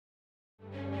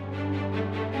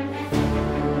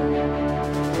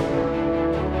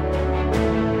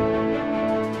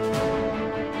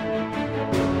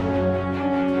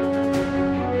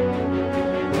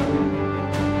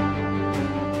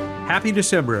Happy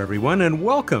December, everyone, and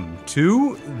welcome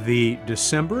to the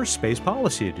December Space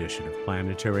Policy Edition of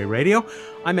Planetary Radio.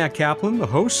 I'm Matt Kaplan, the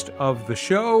host of the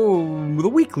show, the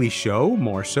weekly show,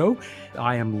 more so.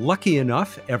 I am lucky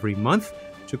enough every month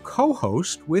to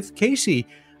co-host with Casey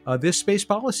this Space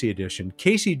Policy Edition.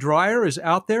 Casey Dreyer is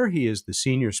out there. He is the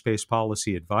Senior Space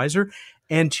Policy Advisor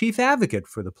and Chief Advocate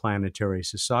for the Planetary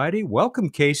Society.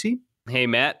 Welcome, Casey. Hey,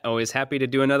 Matt. Always happy to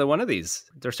do another one of these.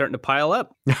 They're starting to pile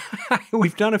up.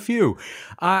 We've done a few.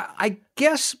 I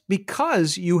guess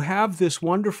because you have this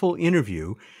wonderful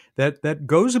interview that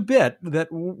goes a bit, that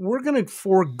we're going to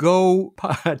forego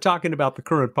talking about the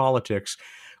current politics.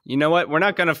 You know what? We're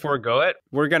not going to forego it.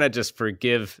 We're going to just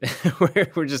forgive.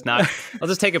 We're just not. I'll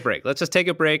just take a break. Let's just take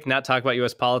a break, not talk about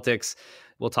U.S. politics.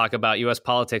 We'll talk about U.S.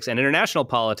 politics and international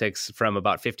politics from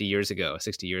about 50 years ago,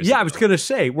 60 years ago. Yeah, I was going to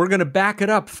say, we're going to back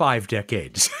it up 5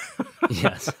 decades.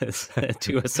 Yes,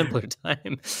 to a simpler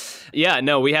time. Yeah,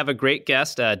 no, we have a great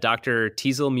guest, Dr.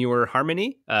 Teasel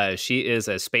Muir-Harmony. She is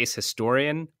a space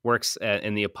historian, works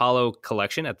in the Apollo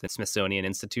collection at the Smithsonian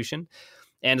Institution,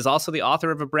 and is also the author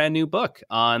of a brand new book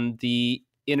on the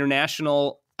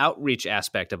international outreach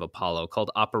aspect of Apollo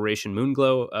called Operation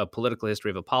Moonglow, A Political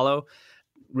History of Apollo.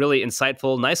 Really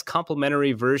insightful, nice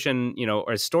complementary version,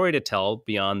 or a story to tell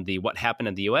beyond the what happened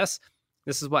in the U.S.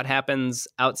 This is what happens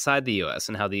outside the U.S.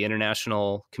 and how the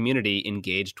international community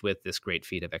engaged with this great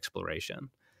feat of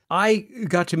exploration. I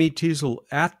got to meet Teasel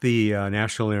at the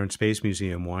National Air and Space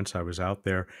Museum once. I was out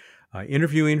there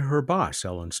interviewing her boss,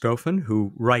 Ellen Stofan,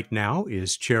 who right now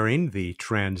is chairing the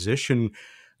transition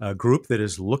group that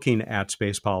is looking at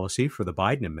space policy for the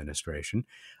Biden administration.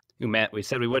 Ooh, Matt, we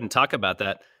said we wouldn't talk about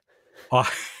that.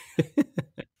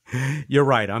 You're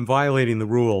right. I'm violating the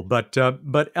rule, but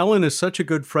Ellen is such a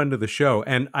good friend of the show,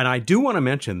 and I do want to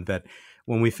mention that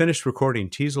when we finished recording,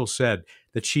 Teasel said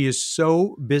that she is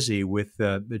so busy with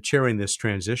the chairing this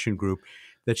transition group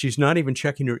that she's not even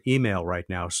checking her email right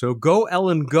now. So go,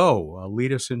 Ellen, go!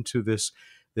 Lead us into this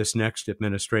next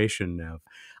administration.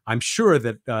 I'm sure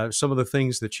that some of the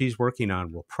things that she's working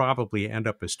on will probably end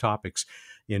up as topics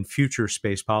in future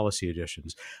space policy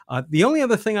editions. The only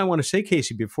other thing I want to say,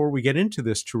 Casey, before we get into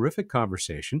this terrific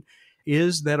conversation,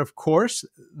 is that, of course,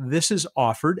 this is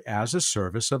offered as a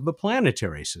service of the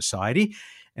Planetary Society.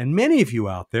 And many of you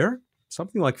out there,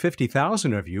 something like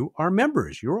 50,000 of you, are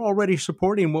members. You're already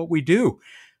supporting what we do.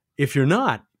 If you're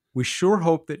not, we sure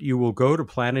hope that you will go to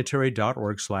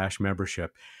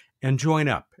planetary.org/membership and join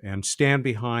up and stand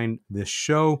behind this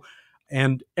show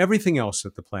and everything else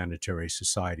that the Planetary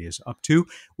Society is up to.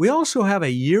 We also have a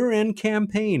year-end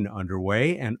campaign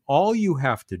underway, and all you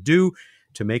have to do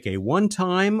to make a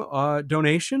one-time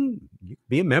donation, you can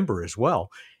be a member as well,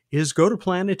 is go to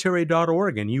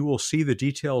planetary.org, and you will see the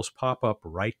details pop up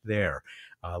right there.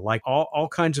 Like all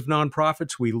kinds of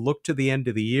nonprofits, we look to the end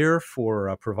of the year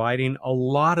for providing a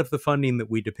lot of the funding that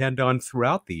we depend on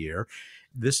throughout the year.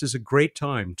 This is a great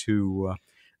time to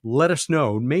let us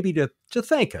know, maybe to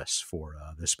thank us for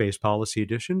the Space Policy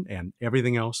Edition and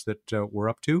everything else that we're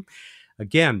up to.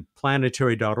 Again,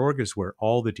 planetary.org is where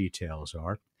all the details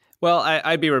are. Well,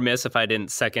 I'd be remiss if I didn't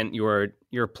second your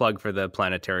plug for the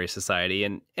Planetary Society.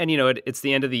 And it's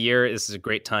the end of the year. This is a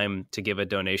great time to give a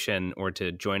donation or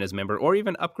to join as a member or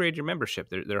even upgrade your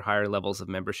membership. There are higher levels of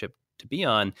membership to be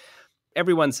on.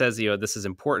 Everyone says, this is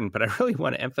important, but I really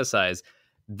want to emphasize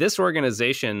this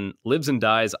organization lives and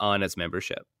dies on its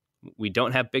membership. We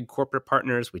don't have big corporate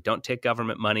partners. We don't take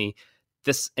government money.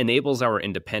 This enables our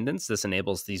independence. This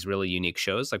enables these really unique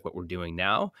shows like what we're doing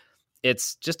now.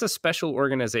 It's just a special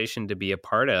organization to be a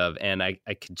part of, and I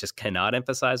just cannot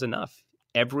emphasize enough.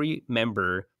 Every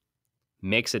member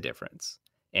makes a difference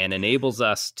and enables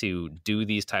us to do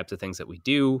these types of things that we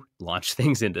do, launch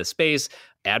things into space,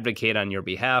 advocate on your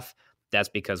behalf. That's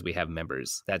because we have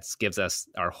members. That gives us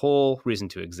our whole reason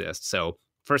to exist. So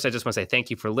first, I just want to say thank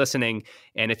you for listening.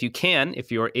 And if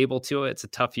you're able to, it's a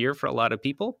tough year for a lot of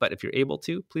people, but if you're able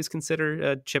to, please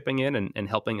consider chipping in and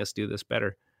helping us do this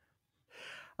better.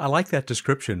 I like that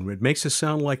description. It makes it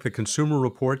sound like the Consumer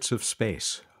Reports of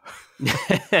space.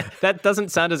 That doesn't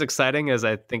sound as exciting as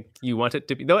I think you want it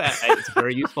to be. No, it's a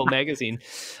very useful magazine.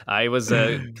 I was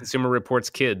Consumer Reports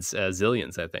Kids,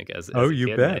 zillions, I think. As you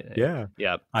kid. bet. Yeah.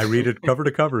 I read it cover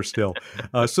to cover still.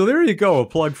 So there you go. A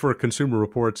plug for Consumer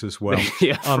Reports as well.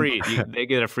 Yeah, free. They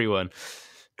get a free one.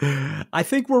 I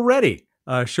think we're ready.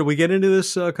 Shall we get into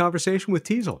this conversation with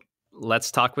Teasel?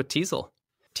 Let's talk with Teasel.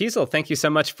 Teasel, thank you so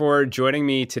much for joining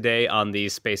me today on the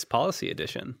Space Policy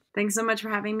Edition. Thanks so much for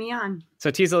having me on. So,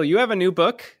 Teasel, you have a new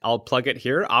book. I'll plug it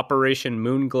here, Operation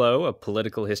Moonglow, A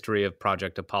Political History of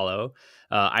Project Apollo.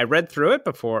 I read through it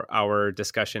before our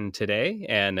discussion today,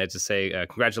 and I just say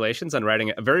congratulations on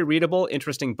writing a very readable,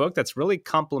 interesting book that's really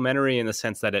complementary in the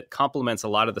sense that it complements a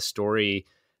lot of the story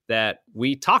that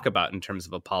we talk about in terms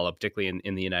of Apollo, particularly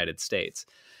in the United States.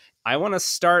 I want to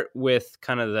start with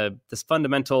kind of this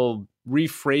fundamental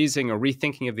rephrasing or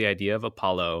rethinking of the idea of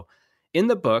Apollo. In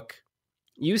the book,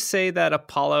 you say that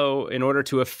Apollo, in order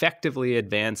to effectively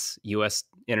advance U.S.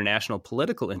 international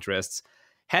political interests,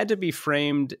 had to be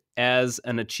framed as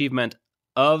an achievement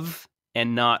of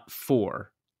and not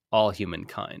for all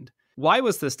humankind. Why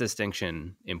was this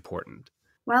distinction important?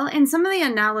 Well, in some of the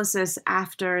analysis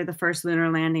after the first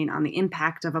lunar landing on the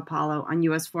impact of Apollo on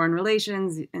U.S. foreign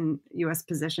relations and U.S.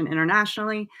 position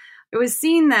internationally, it was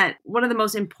seen that one of the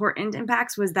most important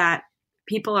impacts was that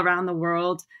people around the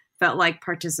world felt like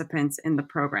participants in the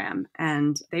program.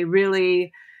 And they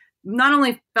really not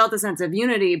only felt a sense of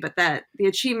unity, but that the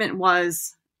achievement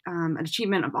was an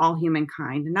achievement of all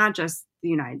humankind, not just the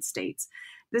United States.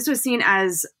 This was seen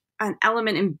as an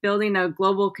element in building a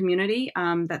global community,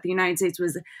 that the United States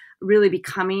was really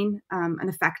becoming an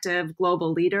effective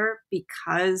global leader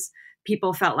because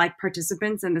people felt like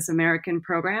participants in this American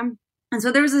program. And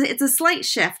so it's a slight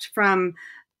shift from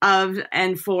of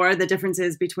and for, the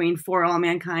differences between for all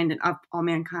mankind and of all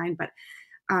mankind. But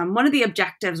one of the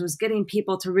objectives was getting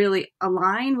people to really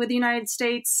align with the United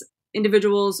States,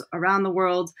 individuals around the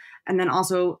world, and then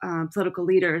also political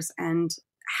leaders, and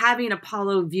having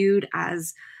Apollo viewed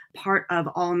as part of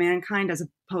all mankind as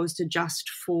opposed to just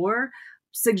for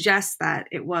suggests that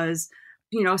it was,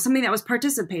 something that was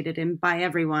participated in by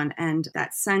everyone. And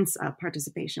that sense of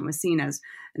participation was seen as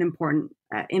an important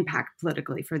impact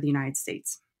politically for the United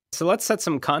States. So let's set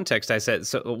some context. I said,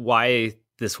 so why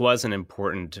this was an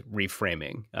important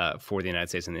reframing for the United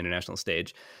States on the international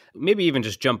stage. Maybe even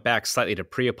just jump back slightly to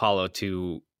pre-Apollo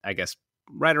to, I guess,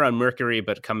 right around Mercury,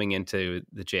 but coming into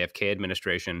the JFK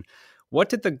administration. What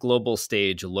did the global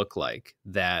stage look like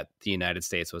that the United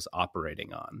States was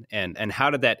operating on? And how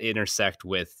did that intersect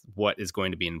with what is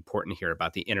going to be important here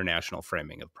about the international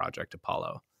framing of Project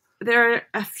Apollo? There are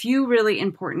a few really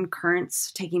important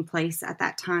currents taking place at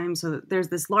that time. So there's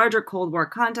this larger Cold War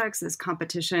context, this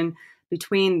competition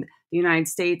between the United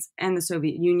States and the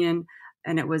Soviet Union.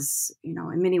 And it was,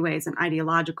 in many ways, an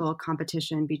ideological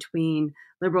competition between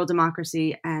liberal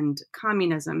democracy and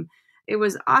communism. It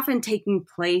was often taking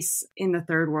place in the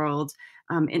third world,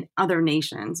 in other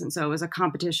nations. And so it was a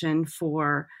competition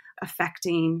for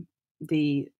affecting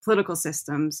the political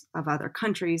systems of other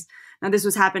countries. Now, this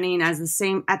was happening at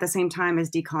the same time as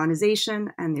decolonization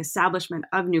and the establishment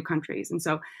of new countries. And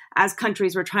so as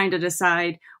countries were trying to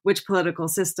decide which political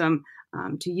system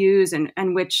to use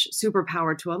and which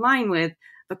superpower to align with,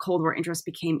 the Cold War interest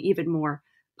became even more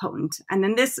potent. And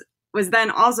then this was then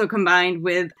also combined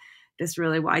with this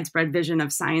really widespread vision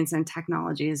of science and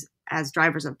technologies as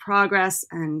drivers of progress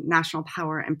and national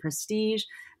power and prestige.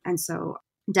 And so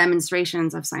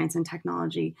demonstrations of science and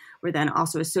technology were then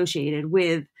also associated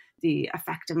with the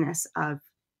effectiveness of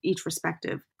each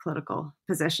respective political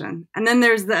position. And then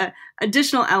there's the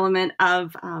additional element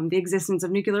of the existence of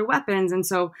nuclear weapons. And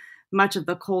so much of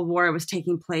the Cold War was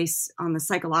taking place on the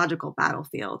psychological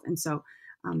battlefield. And so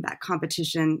that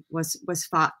competition was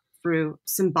fought through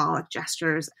symbolic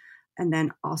gestures and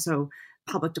then also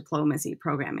public diplomacy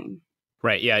programming.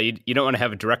 Right. Yeah. You don't want to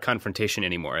have a direct confrontation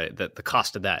anymore. The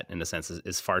cost of that, in a sense,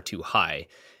 is far too high.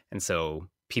 And so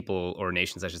people, or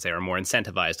nations, I should say, are more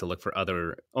incentivized to look for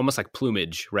other, almost like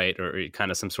plumage, right? Or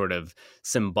kind of some sort of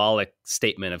symbolic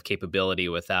statement of capability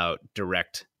without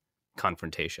direct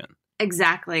confrontation.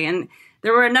 Exactly. And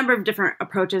there were a number of different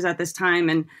approaches at this time.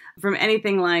 And from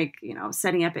anything like,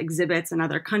 setting up exhibits in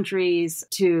other countries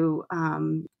to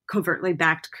covertly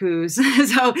backed coups.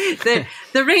 So the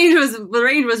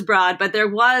range was broad, but there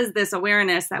was this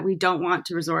awareness that we don't want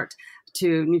to resort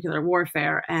to nuclear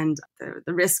warfare, and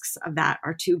the risks of that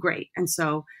are too great. And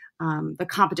so the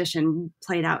competition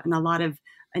played out in a lot of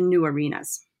new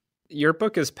arenas. Your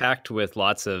book is packed with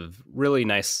lots of really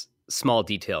nice small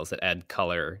details that add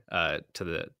color to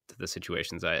the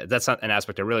situations. That's an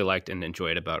aspect I really liked and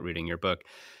enjoyed about reading your book.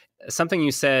 Something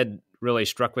you said really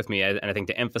struck with me, and I think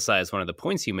to emphasize one of the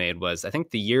points you made was, I think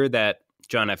the year that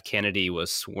John F. Kennedy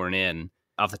was sworn in,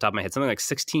 off the top of my head, something like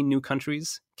 16 new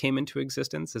countries came into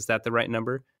existence. Is that the right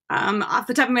number? Off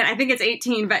the top of my head, I think it's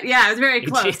 18, but yeah, it was very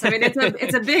close. I mean,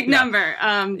 it's a big number.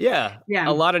 Yeah.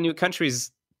 A lot of new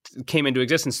countries came into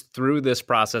existence through this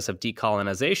process of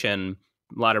decolonization.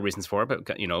 a lot of reasons for it,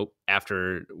 but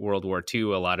after World War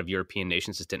II, a lot of European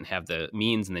nations just didn't have the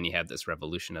means, and then you had this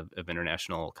revolution of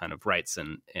international kind of rights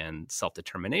and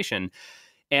self-determination.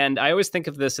 And I always think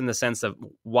of this in the sense of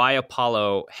why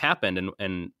Apollo happened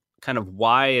and kind of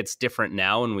why it's different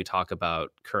now when we talk about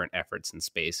current efforts in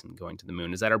space and going to the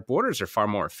moon, is that our borders are far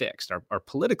more fixed. Our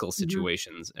political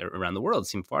situations around the world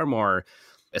seem far more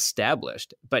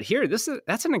established. But here,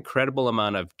 that's an incredible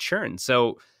amount of churn.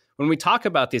 So when we talk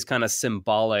about these kind of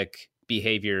symbolic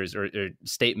behaviors or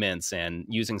statements and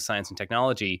using science and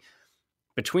technology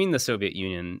between the Soviet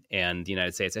Union and the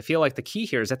United States, I feel like the key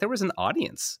here is that there was an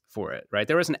audience for it, right?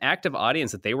 There was an active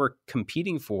audience that they were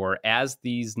competing for as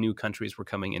these new countries were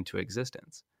coming into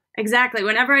existence. Exactly.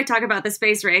 Whenever I talk about the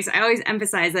space race, I always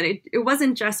emphasize that it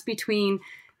wasn't just between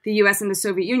the US and the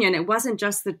Soviet Union. It wasn't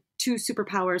just the two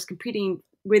superpowers competing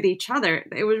with each other.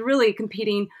 It was really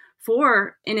competing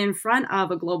for and in front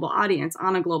of a global audience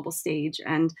on a global stage.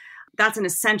 And that's an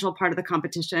essential part of the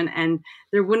competition. And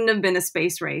there wouldn't have been a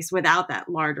space race without that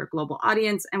larger global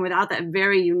audience and without that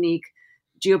very unique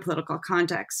geopolitical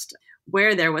context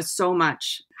where there was so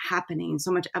much happening,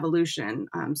 so much evolution,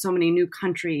 so many new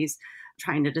countries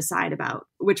trying to decide about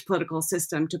which political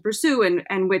system to pursue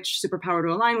and which superpower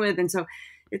to align with. And so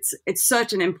it's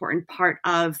such an important part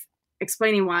of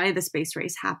explaining why the space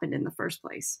race happened in the first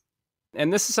place.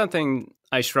 And this is something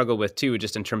I struggle with too,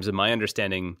 just in terms of my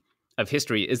understanding of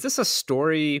history. Is this a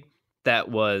story that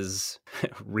was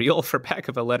real, for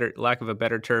lack of a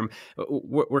better term?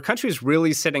 Were countries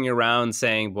really sitting around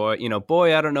saying, boy,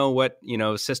 I don't know what,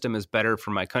 system is better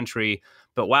for my country,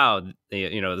 but wow,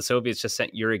 the Soviets just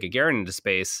sent Yuri Gagarin into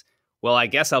space. Well, I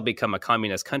guess I'll become a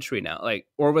communist country now.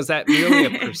 Or was that merely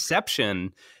a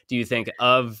perception, do you think,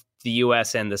 of the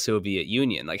US and the Soviet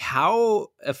Union? How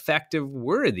effective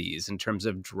were these in terms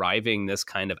of driving this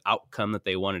kind of outcome that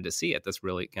they wanted to see at this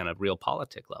really kind of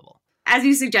realpolitik level? As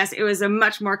you suggest, it was a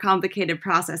much more complicated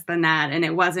process than that. And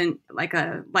it wasn't like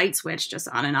a light switch just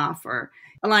on and off, or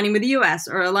aligning with the US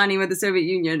or aligning with the Soviet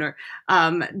Union. Or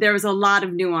there was a lot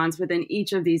of nuance within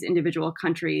each of these individual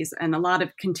countries and a lot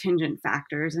of contingent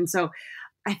factors. And so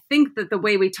I think that the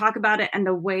way we talk about it and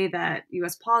the way that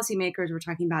US policymakers were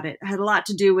talking about it had a lot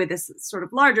to do with this sort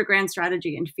of larger grand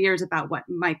strategy and fears about what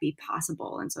might be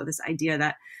possible. And so this idea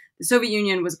that the Soviet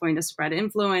Union was going to spread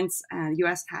influence and the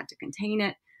US had to contain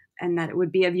it, and that it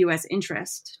would be of US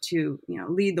interest to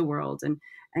lead the world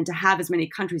and to have as many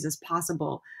countries as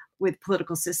possible with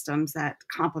political systems that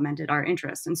complemented our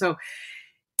interests. And so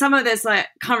some of this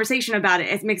conversation about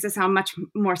it makes it sound much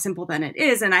more simple than it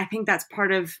is. And I think that's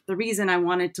part of the reason I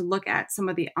wanted to look at some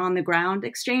of the on the ground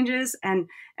exchanges and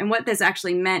what this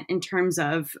actually meant in terms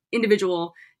of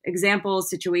individual examples,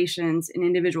 situations in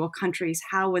individual countries.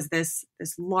 How was this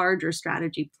larger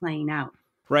strategy playing out?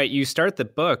 Right. You start the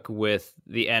book with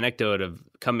the anecdote of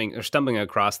stumbling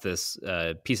across this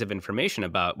piece of information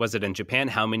about, was it in Japan,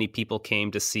 how many people came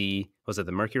to see, was it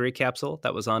the Mercury capsule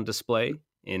that was on display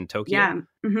in Tokyo?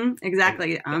 Yeah,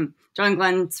 exactly. John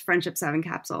Glenn's Friendship 7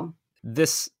 capsule.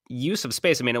 This use of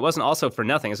space, it wasn't also for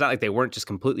nothing. It's not like they weren't just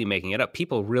completely making it up.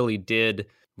 People really did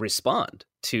respond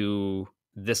to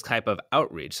this type of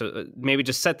outreach. So maybe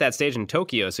just set that stage in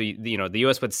Tokyo. So, the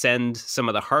U.S. would send some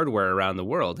of the hardware around the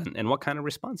world. And what kind of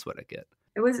response would it get?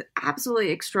 It was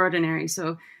absolutely extraordinary.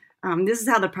 So this is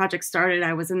how the project started.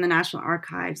 I was in the National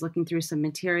Archives looking through some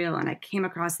material, and I came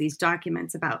across these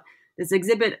documents about this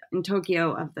exhibit in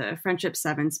Tokyo of the Friendship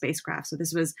 7 spacecraft. So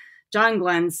this was John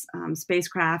Glenn's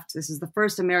spacecraft. This is the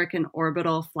first American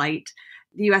orbital flight.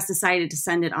 The U.S. decided to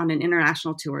send it on an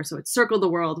international tour. So it circled the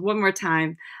world one more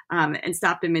time and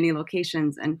stopped in many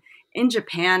locations. And in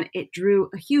Japan, it drew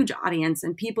a huge audience,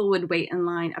 and people would wait in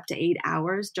line up to 8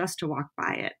 hours just to walk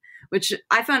by it, which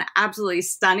I found absolutely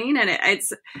stunning. And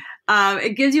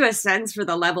it gives you a sense for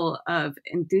the level of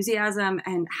enthusiasm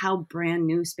and how brand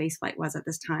new spaceflight was at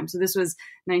this time. So this was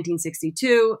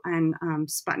 1962, and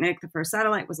Sputnik, the first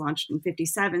satellite, was launched in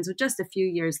 1957. So just a few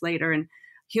years later, and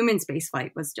human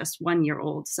spaceflight was just 1 year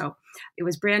old. So it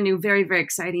was brand new, very, very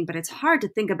exciting. But it's hard to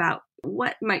think about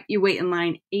what might you wait in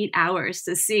line 8 hours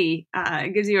to see.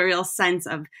 It gives you a real sense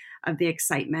of the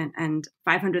excitement. And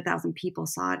 500,000 people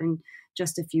saw it in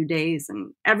just a few days.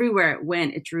 And everywhere it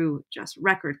went, it drew just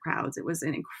record crowds. It was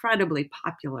an incredibly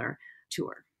popular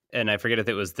tour. And I forget if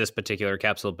it was this particular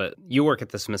capsule, but you work at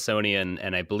the Smithsonian,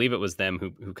 and I believe it was them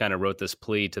who kind of wrote this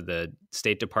plea to the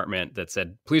State Department that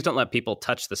said, please don't let people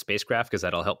touch the spacecraft because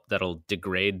that'll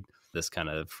degrade this kind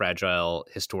of fragile,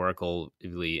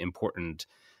 historically important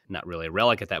not really a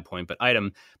relic at that point, but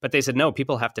item. But they said, no,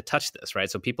 people have to touch this, right?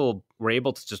 So people were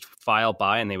able to just file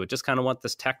by, and they would just kind of want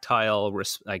this tactile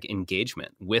like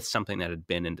engagement with something that had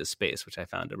been into space, which I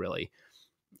found a really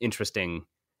interesting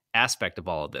aspect of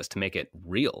all of this to make it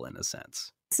real in a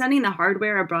sense. Sending the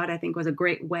hardware abroad, I think, was a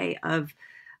great way of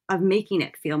making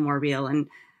it feel more real. And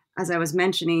as I was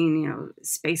mentioning,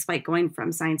 spaceflight going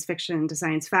from science fiction to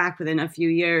science fact within a few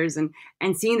years, and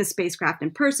seeing the spacecraft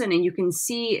in person, and you can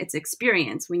see its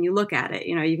experience when you look at it.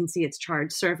 You can see its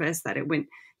charged surface, that it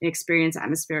experienced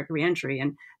atmospheric reentry,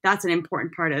 and that's an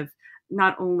important part of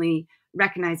not only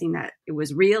recognizing that it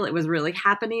was real, it was really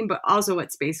happening, but also what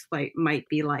spaceflight might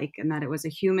be like, and that it was a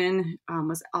human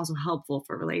was also helpful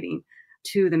for relating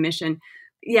to the mission.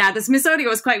 Yeah, the Smithsonian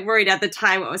was quite worried at the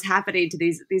time what was happening to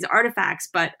these artifacts,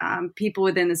 but people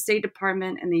within the State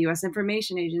Department and the U.S.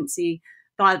 Information Agency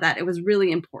thought that it was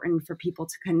really important for people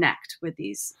to connect with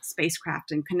these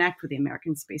spacecraft and connect with the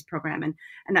American space program. And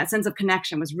that sense of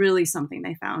connection was really something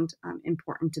they found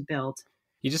important to build.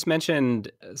 You just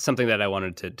mentioned something that I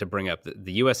wanted to bring up,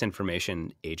 the U.S.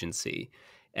 Information Agency.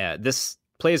 This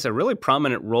plays a really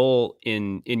prominent role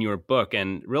in your book.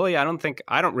 And really, I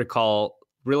don't recall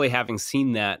really having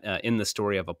seen that in the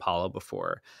story of Apollo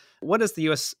before. What is the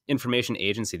U.S. Information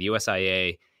Agency, the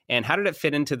USIA, and how did it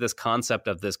fit into this concept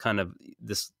of this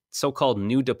so-called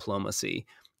new diplomacy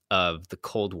of the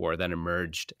Cold War that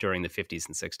emerged during the 50s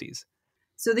and 60s?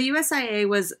 So the USIA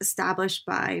was established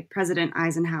by President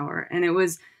Eisenhower, and it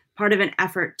was part of an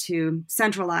effort to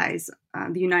centralize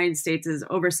the United States'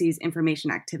 overseas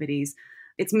information activities.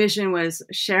 Its mission was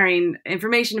sharing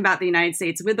information about the United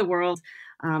States with the world.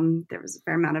 There was a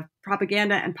fair amount of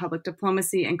propaganda and public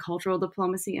diplomacy and cultural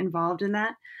diplomacy involved in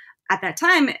that. At that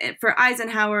time, for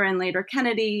Eisenhower and later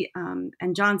Kennedy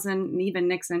and Johnson and even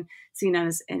Nixon, seen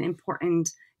as an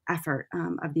important effort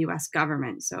of the U.S.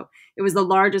 government. So it was the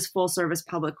largest full-service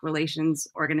public relations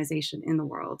organization in the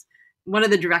world. One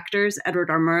of the directors, Edward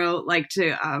R. Murrow, liked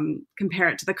to compare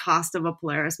it to the cost of a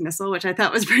Polaris missile, which I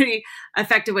thought was a pretty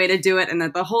effective way to do it, and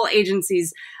that the whole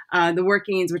agency's, the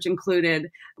workings, which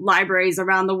included libraries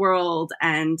around the world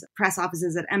and press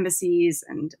offices at embassies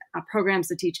and programs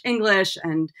to teach English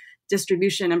and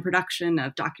distribution and production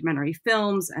of documentary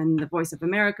films and the Voice of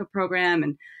America program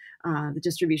and the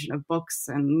distribution of books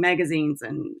and magazines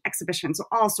and exhibitions, so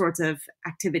all sorts of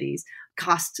activities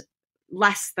cost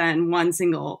less than one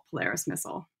single Polaris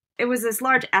missile. It was this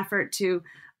large effort to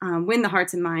win the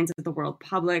hearts and minds of the world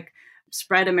public,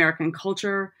 spread American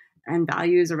culture and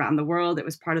values around the world. It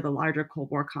was part of the larger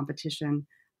Cold War competition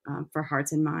for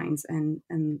hearts and minds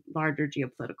and larger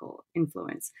geopolitical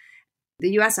influence.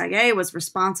 The USIA was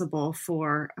responsible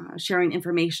for sharing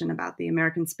information about the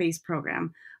American space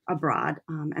program abroad,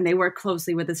 and they worked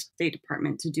closely with the State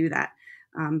Department to do that.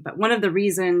 But one of the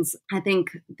reasons I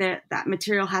think that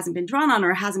material hasn't been drawn on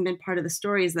or hasn't been part of the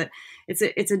story is that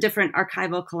it's a different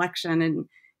archival collection, and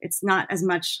it's not as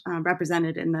much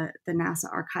represented in the NASA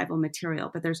archival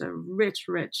material. But there's a rich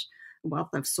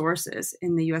wealth of sources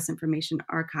in the U.S. Information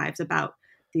Archives about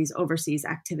these overseas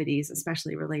activities,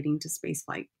 especially relating to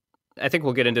spaceflight. I think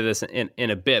we'll get into this in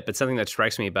a bit, but something that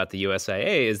strikes me about the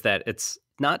USIA is that it's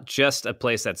not just a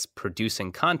place that's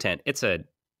producing content, it's a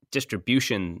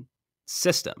distribution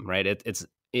system, right? It's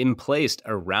in place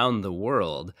around the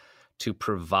world to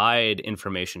provide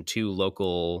information to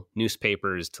local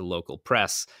newspapers, to local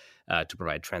press, to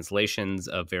provide translations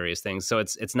of various things. So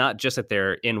it's not just that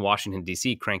they're in Washington,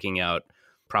 D.C. cranking out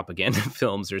propaganda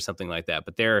films or something like that,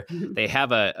 but they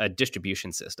have a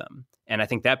distribution system. And I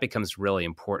think that becomes really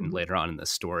important later on in the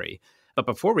story. But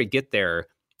before we get there,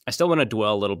 I still want to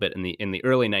dwell a little bit in the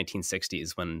early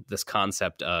 1960s, when this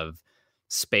concept of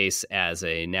space as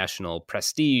a national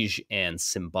prestige and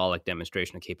symbolic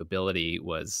demonstration of capability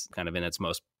was kind of in its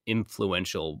most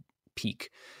influential peak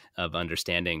of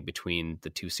understanding between the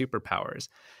two superpowers.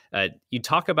 You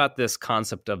talk about this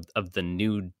concept of the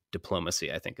new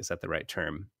diplomacy, I think, is that the right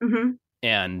term? Mm-hmm.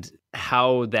 And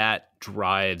how that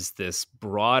drives this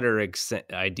broader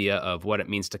idea of what it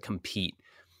means to compete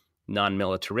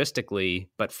non-militaristically,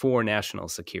 but for national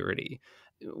security.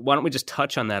 Why don't we just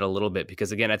touch on that a little bit?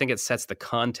 Because again, I think it sets the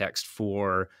context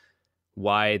for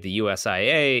why the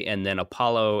USIA and then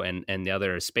Apollo and the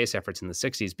other space efforts in the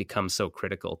 60s become so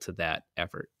critical to that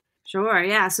effort. Sure,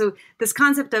 yeah. So this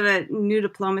concept of a new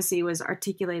diplomacy was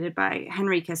articulated by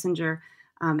Henry Kissinger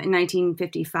in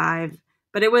 1955,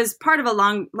 but it was part of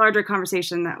a larger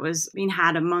conversation that was being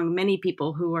had among many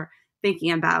people who were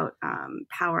thinking about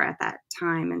power at that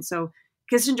time. And so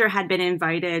Kissinger had been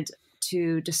invited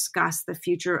to discuss the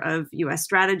future of U.S.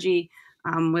 strategy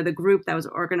with a group that was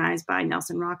organized by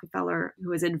Nelson Rockefeller,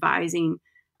 who was advising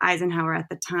Eisenhower at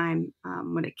the time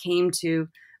when it came to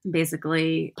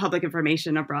basically public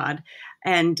information abroad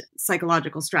and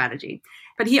psychological strategy.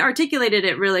 But he articulated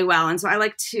it really well. And so I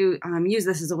like to use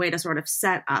this as a way to sort of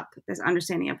set up this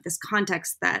understanding of this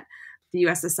context that the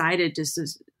U.S. decided to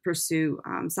pursue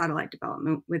satellite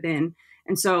development within.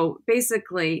 And so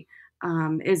basically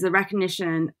is the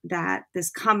recognition that this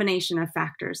combination of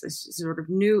factors, this sort of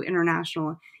new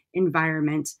international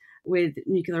environment with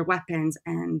nuclear weapons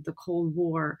and the Cold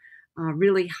War,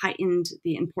 really heightened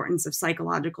the importance of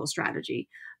psychological strategy.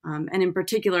 And in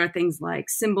particular, things like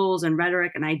symbols and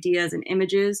rhetoric and ideas and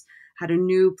images had a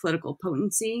new political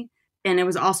potency. And it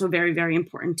was also very, very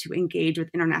important to engage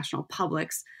with international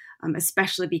publics,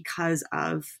 especially because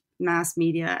of mass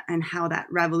media and how that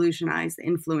revolutionized the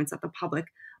influence of the public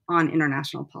on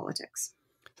international politics.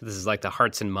 So this is like the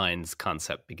hearts and minds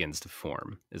concept begins to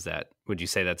form. Would you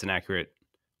say that's an accurate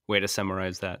way to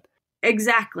summarize that?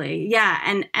 Exactly. Yeah.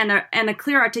 And a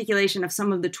clear articulation of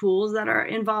some of the tools that are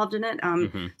involved in it.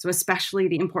 So especially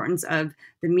the importance of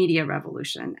the media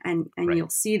revolution. And right. You'll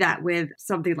see that with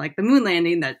something like the moon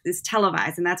landing that is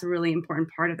televised. And that's a really important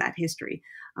part of that history.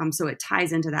 So it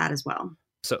ties into that as well.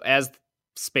 So as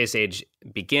space age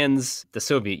begins, the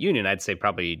Soviet Union, I'd say,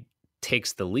 probably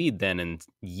takes the lead then in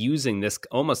using this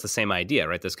almost the same idea,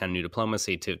 right? This kind of new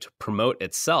diplomacy to promote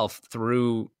itself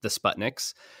through the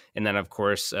Sputniks. And then, of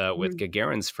course, with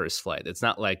Gagarin's first flight, it's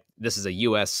not like this is a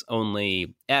U.S.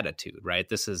 only attitude, right?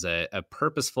 This is a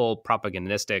purposeful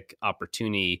propagandistic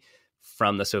opportunity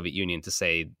from the Soviet Union to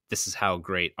say, this is how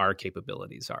great our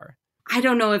capabilities are. I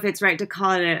don't know if it's right to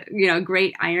call it a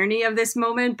great irony of this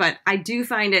moment, but I do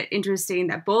find it interesting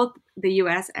that both the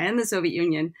U.S. and the Soviet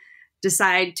Union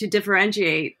decide to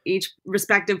differentiate each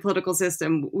respective political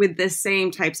system with the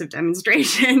same types of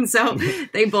demonstration. So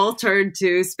they both turned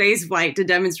to spaceflight to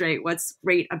demonstrate what's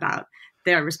great about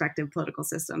their respective political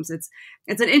systems. It's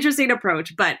an interesting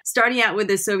approach, but starting out with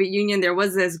the Soviet Union, there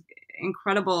was this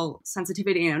incredible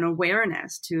sensitivity and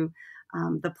awareness to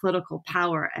the political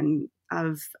power and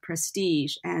of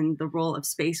prestige and the role of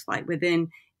spaceflight within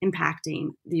impacting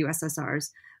the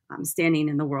USSR's standing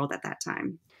in the world at that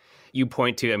time. You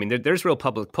point to, there's real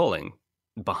public polling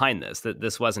behind this, that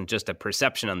this wasn't just a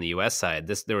perception on the U.S. side.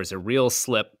 There was a real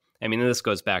slip. This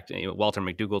goes back to, Walter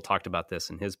McDougall talked about this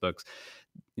in his books.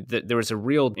 There was a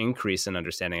real increase in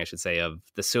understanding, I should say, of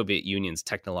the Soviet Union's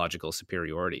technological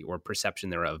superiority or perception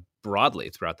thereof broadly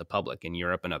throughout the public in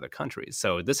Europe and other countries.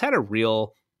 So this had a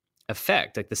real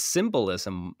effect. Like the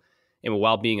symbolism,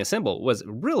 while being a symbol, was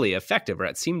really effective, or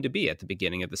it seemed to be at the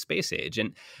beginning of the space age.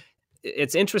 And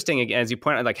it's interesting, again, as you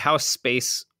point out, like how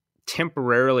space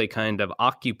temporarily kind of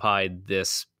occupied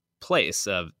this place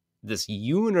of this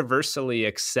universally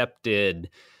accepted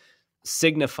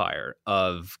signifier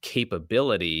of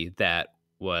capability that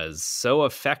was so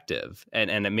effective. And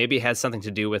it maybe has something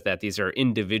to do with that. These are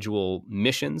individual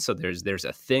missions. So there's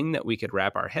a thing that we could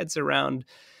wrap our heads around,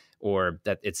 or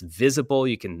that it's visible.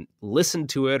 You can listen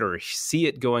to it or see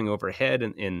it going overhead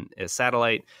in a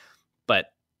satellite. But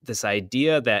this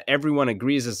idea that everyone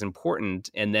agrees is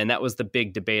important, and then that was the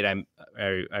big debate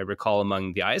I recall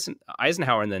among the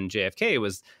Eisenhower and then JFK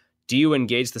was, do you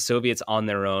engage the Soviets on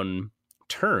their own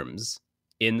terms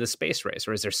in the space race,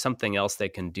 or is there something else they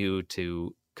can do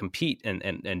to compete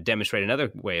and demonstrate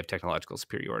another way of technological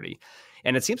superiority?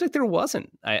 And it seems like there wasn't.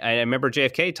 I remember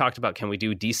JFK talked about, can we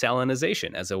do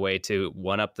desalinization as a way to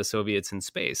one-up the Soviets in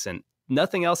space? And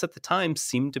nothing else at the time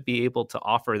seemed to be able to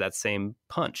offer that same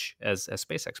punch as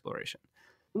space exploration.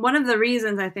 One of the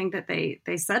reasons I think that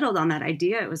they settled on that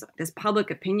idea, it was this public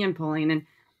opinion polling, and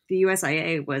the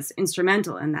USIA was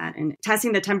instrumental in that, in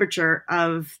testing the temperature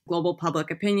of global public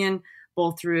opinion,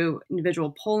 both through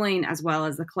individual polling as well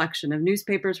as the collection of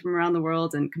newspapers from around the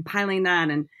world and compiling that.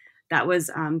 And that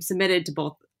was submitted to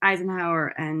both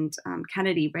Eisenhower and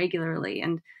Kennedy regularly.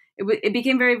 And it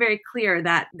became very, very clear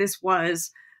that this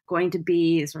was going to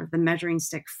be sort of the measuring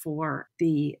stick for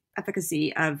the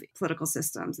efficacy of political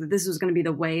systems. That this was going to be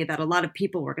the way that a lot of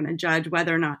people were going to judge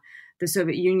whether or not the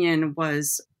Soviet Union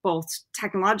was both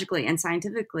technologically and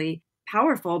scientifically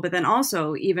powerful, but then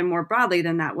also even more broadly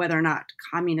than that, whether or not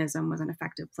communism was an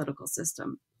effective political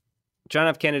system. John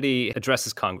F. Kennedy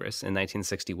addresses Congress in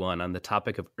 1961 on the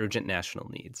topic of urgent national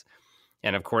needs.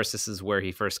 And of course, this is where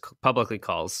he first publicly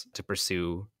calls to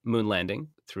pursue moon landing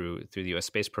through the U.S.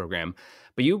 space program.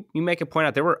 But you make a point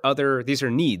out, there were these are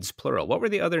needs, plural. What were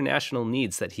the other national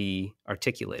needs that he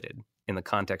articulated in the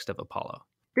context of Apollo?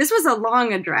 This was a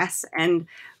long address, and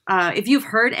if you've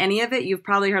heard any of it, you've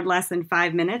probably heard less than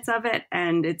 5 minutes of it,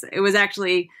 and it was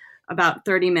actually about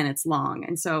 30 minutes long.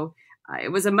 And so it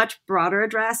was a much broader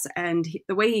address, and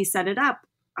the way he set it up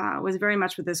was very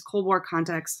much with this Cold War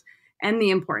context and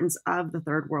the importance of the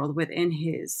Third World within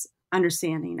his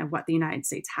understanding of what the United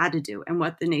States had to do and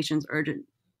what the nation's urgent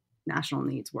national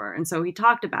needs were. And so he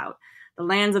talked about the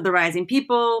lands of the rising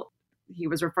people. He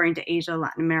was referring to Asia,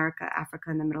 Latin America, Africa,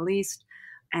 and the Middle East,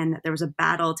 and that there was a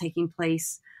battle taking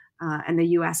place, and the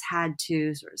U.S. had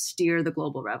to sort of steer the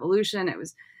global revolution. It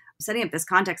was setting up this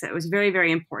context that it was very,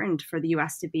 very important for the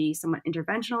U.S. to be somewhat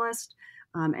interventionist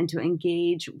and to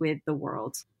engage with the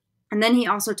world. And then he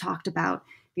also talked about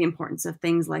the importance of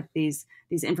things like these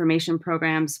information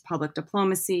programs, public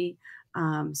diplomacy,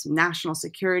 some national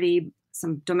security,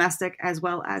 some domestic as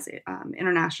well as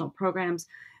international programs,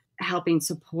 helping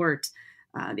support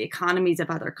the economies of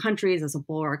other countries as a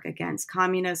bulwark against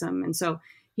communism. And so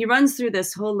he runs through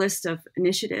this whole list of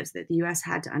initiatives that the U.S.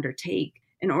 had to undertake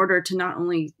in order to not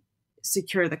only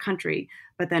secure the country,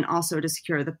 but then also to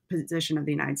secure the position of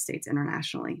the United States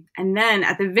internationally. And then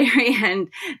at the very end,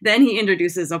 then he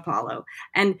introduces Apollo.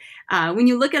 And when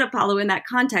you look at Apollo in that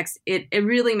context, it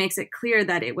really makes it clear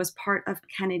that it was part of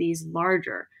Kennedy's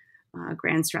larger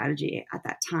grand strategy at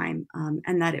that time,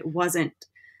 and that it wasn't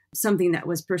something that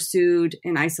was pursued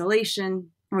in isolation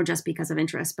or just because of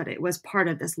interest, but it was part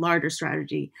of this larger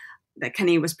strategy that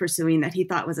Kennedy was pursuing that he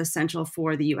thought was essential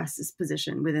for the U.S.'s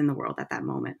position within the world at that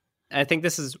moment. I think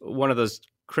this is one of those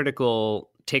critical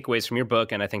takeaways from your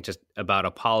book, and I think just about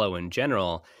Apollo in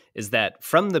general, is that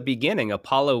from the beginning,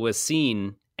 Apollo was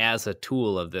seen as a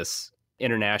tool of this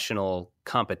international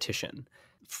competition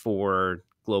for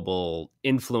global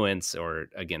influence or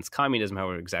against communism,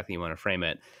 however exactly you want to frame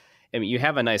it. I mean, you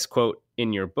have a nice quote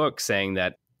in your book saying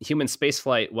that human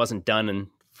spaceflight wasn't done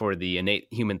for the innate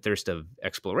human thirst of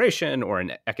exploration or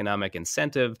an economic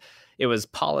incentive. It was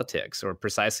politics, or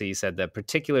precisely, he said, the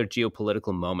particular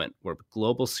geopolitical moment where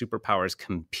global superpowers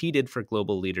competed for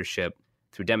global leadership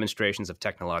through demonstrations of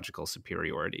technological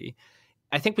superiority.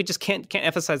 I think we just can't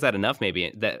emphasize that enough,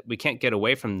 maybe, that we can't get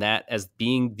away from that as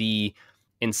being the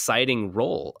inciting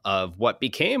role of what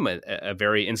became a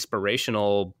very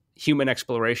inspirational human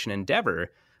exploration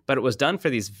endeavor, but it was done for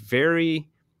these very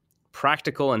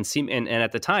practical and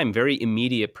at the time very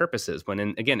immediate purposes. When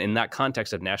in that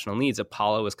context of national needs,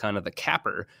 Apollo was kind of the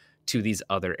capper to these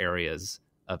other areas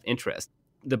of interest.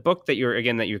 The book that you're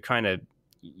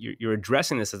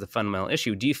addressing this as a fundamental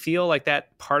issue. Do you feel like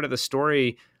that part of the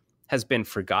story has been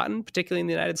forgotten, particularly in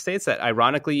the United States? That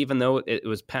ironically, even though it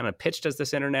was kind of pitched as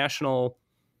this international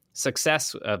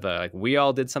success of like we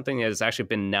all did something that has actually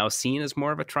been now seen as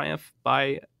more of a triumph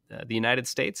by the United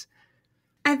States?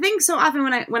 I think so often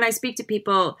when I speak to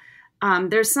people,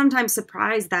 there's sometimes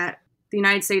surprise that the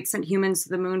United States sent humans to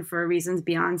the moon for reasons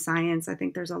beyond science. I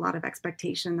think there's a lot of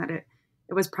expectation that it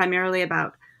was primarily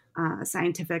about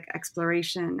scientific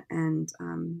exploration, and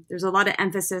there's a lot of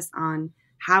emphasis on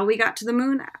how we got to the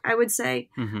moon, I would say,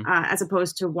 as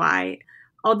opposed to why.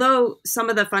 Although some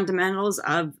of the fundamentals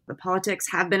of the politics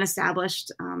have been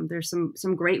established, there's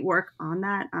some great work on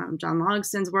that. John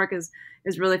Logston's work is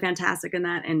really fantastic in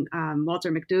that, and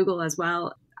Walter McDougall as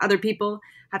well. Other people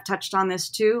have touched on this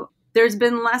too. There's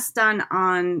been less done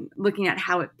on looking at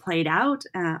how it played out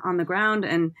on the ground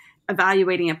and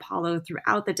evaluating Apollo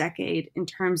throughout the decade in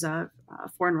terms of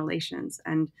foreign relations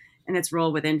and its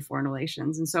role within foreign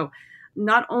relations. And so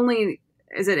not only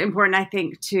is it important, I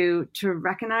think, to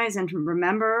recognize and to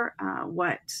remember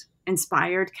what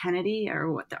inspired Kennedy,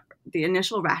 or what the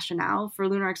initial rationale for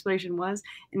lunar exploration was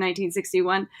in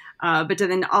 1961, but to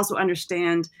then also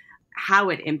understand how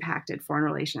it impacted foreign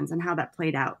relations and how that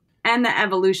played out, and the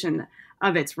evolution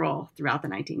of its role throughout the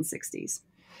 1960s.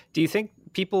 Do you think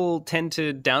people tend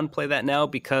to downplay that now?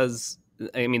 Because,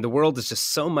 I mean, the world is just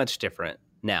so much different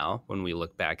now. When we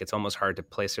look back, it's almost hard to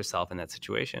place yourself in that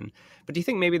situation. But do you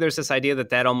think maybe there's this idea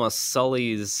that almost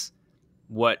sullies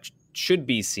what should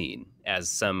be seen as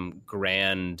some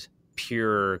grand,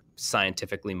 pure,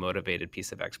 scientifically motivated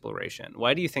piece of exploration?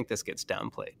 Why do you think this gets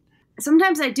downplayed?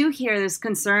 Sometimes I do hear this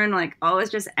concern, like, oh,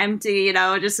 it's just empty,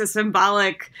 just a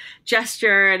symbolic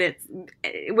gesture, and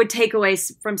it would take away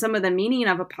from some of the meaning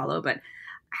of Apollo. But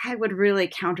I would really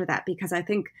counter that, because I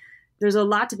think there's a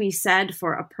lot to be said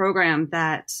for a program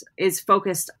that is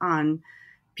focused on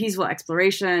peaceful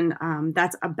exploration,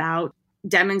 that's about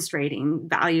demonstrating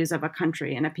values of a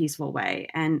country in a peaceful way,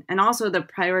 and also the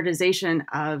prioritization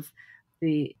of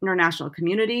the international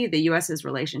community, the U.S.'s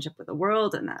relationship with the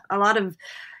world, and that a lot of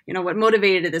what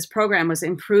motivated this program was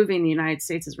improving the United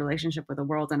States' relationship with the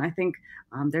world. And I think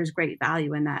there's great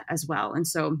value in that as well. And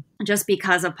so just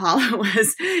because Apollo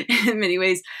was in many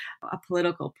ways a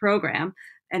political program,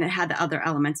 and it had the other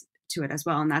elements to it as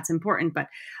well, and that's important. But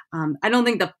I don't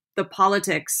think the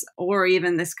politics or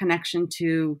even this connection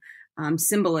to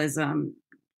symbolism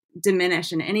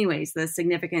diminish in any ways the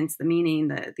significance, the meaning,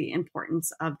 the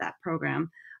importance of that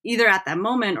program, either at that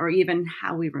moment or even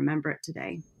how we remember it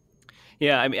today.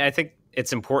 Yeah, I mean, I think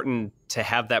it's important to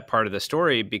have that part of the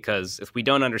story, because if we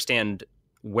don't understand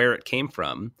where it came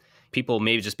from, people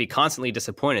may just be constantly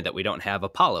disappointed that we don't have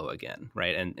Apollo again,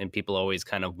 right? And people always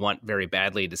kind of want very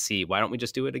badly to see, why don't we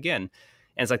just do it again?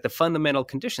 And it's like the fundamental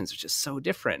conditions are just so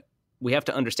different. We have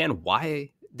to understand,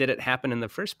 why did it happen in the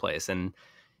first place? And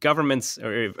governments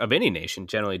of any nation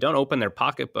generally don't open their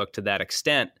pocketbook to that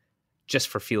extent just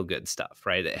for feel-good stuff,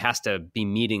 right? It has to be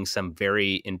meeting some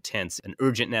very intense and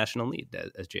urgent national need,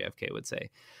 as JFK would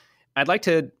say. I'd like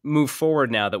to move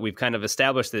forward now that we've kind of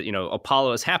established that,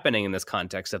 Apollo is happening in this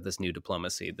context of this new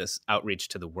diplomacy, this outreach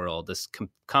to the world, this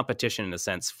competition, in a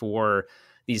sense, for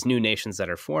these new nations that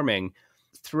are forming.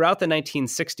 Throughout the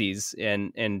 1960s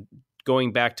and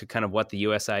going back to kind of what the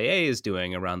USIA is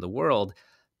doing around the world,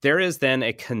 there is then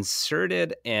a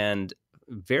concerted and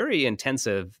very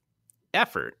intensive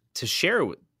effort to share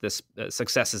this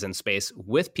successes in space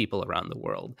with people around the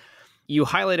world. You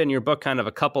highlight in your book kind of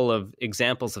a couple of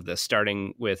examples of this,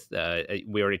 starting with,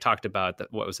 we already talked about,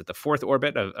 the fourth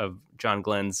orbit of John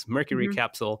Glenn's Mercury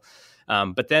capsule.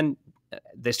 But then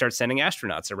they start sending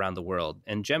astronauts around the world,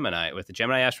 and Gemini, with the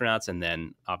Gemini astronauts, and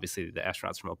then obviously the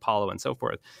astronauts from Apollo and so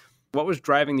forth. What was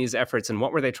driving these efforts, and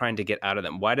what were they trying to get out of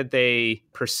them? Why did they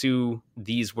pursue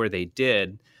these where they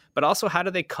did? But also, how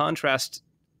do they contrast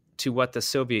to what the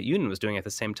Soviet Union was doing at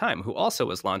the same time, who also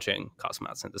was launching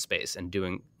cosmonauts into space and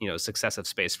doing, successive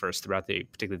space firsts throughout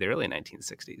particularly the early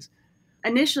 1960s?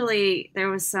 Initially, there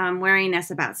was some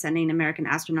wariness about sending American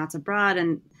astronauts abroad,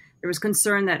 and there was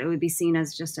concern that it would be seen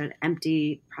as just an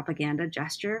empty propaganda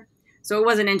gesture. So it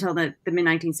wasn't until the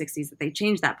mid-1960s that they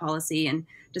changed that policy and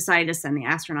decided to send the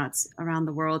astronauts around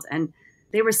the world. And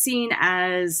they were seen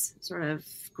as sort of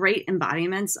great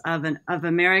embodiments of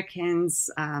Americans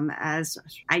as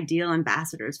ideal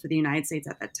ambassadors for the United States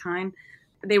at that time.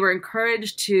 They were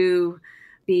encouraged to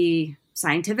be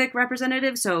scientific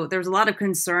representatives. So there was a lot of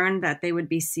concern that they would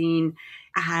be seen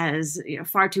as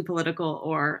far too political,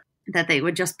 or that they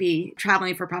would just be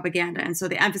traveling for propaganda. And so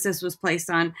the emphasis was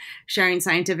placed on sharing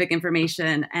scientific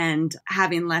information and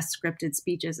having less scripted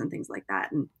speeches and things like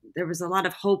that. And there was a lot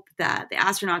of hope that the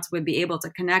astronauts would be able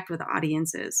to connect with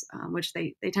audiences, which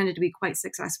they tended to be quite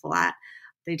successful at.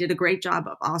 They did a great job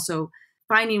of also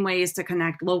finding ways to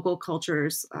connect local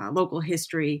cultures, local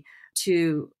history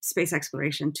to space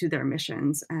exploration, to their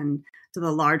missions, and to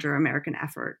the larger American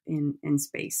effort in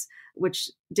space,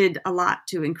 which did a lot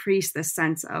to increase the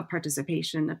sense of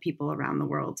participation of people around the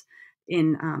world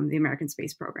in the American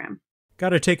space program. Got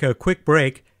to take a quick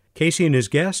break. Casey and his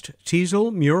guest,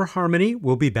 Teasel Muir-Harmony,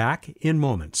 will be back in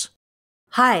moments.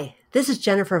 Hi, this is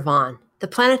Jennifer Vaughn, the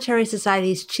Planetary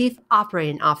Society's Chief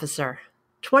Operating Officer.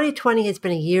 2020 has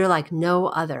been a year like no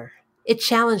other. It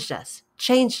challenged us,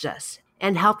 changed us,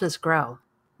 and helped us grow.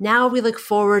 Now we look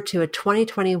forward to a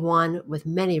 2021 with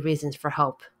many reasons for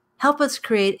hope. Help us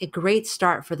create a great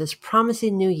start for this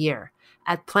promising new year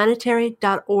at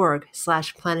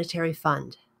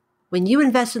planetary.org/planetaryfund. When you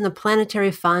invest in the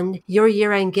Planetary Fund, your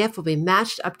year-end gift will be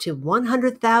matched up to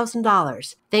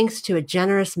 $100,000 thanks to a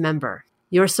generous member.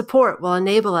 Your support will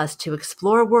enable us to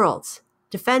explore worlds,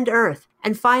 defend Earth,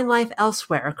 and find life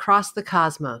elsewhere across the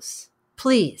cosmos.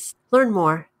 Please learn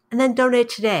more and then donate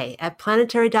today at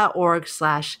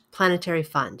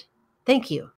planetary.org/planetaryfund.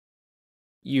 Thank you.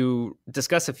 You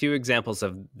discuss a few examples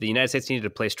of the United States needed to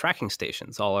place tracking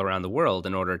stations all around the world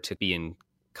in order to be in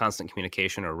constant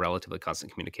communication, or relatively constant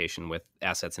communication, with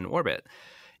assets in orbit.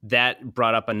 That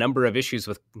brought up a number of issues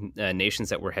with nations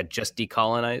that had just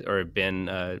decolonized or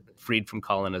been freed from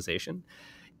colonization.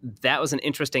 That was an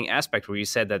interesting aspect where you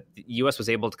said that the U.S. was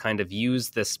able to kind of use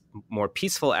this more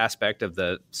peaceful aspect of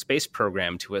the space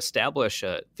program to establish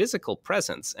a physical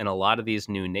presence in a lot of these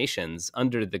new nations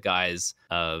under the guise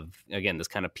of, again, this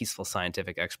kind of peaceful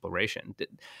scientific exploration.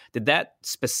 Did that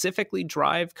specifically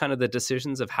drive kind of the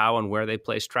decisions of how and where they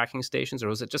placed tracking stations, or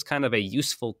was it just kind of a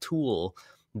useful tool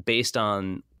based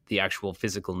on the actual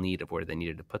physical need of where they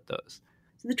needed to put those?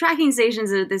 So the tracking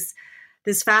stations are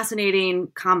this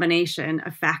fascinating combination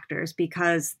of factors,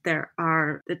 because there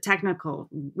are the technical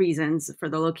reasons for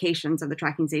the locations of the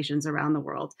tracking stations around the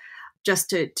world,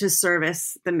 just to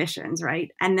service the missions,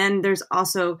 right? And then there's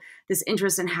also this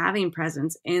interest in having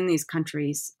presence in these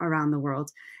countries around the world.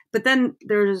 But then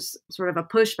there's sort of a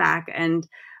pushback, and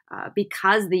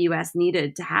because the U.S.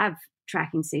 needed to have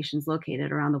tracking stations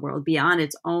located around the world beyond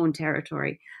its own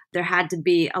territory, there had to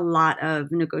be a lot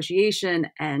of negotiation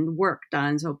and work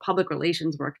done, so public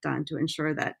relations work done, to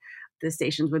ensure that the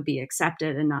stations would be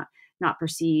accepted and not not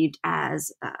perceived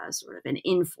as sort of an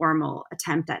informal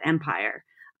attempt at empire.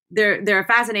 There are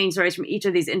fascinating stories from each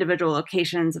of these individual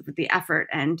locations of the effort,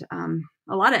 and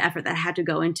a lot of effort that had to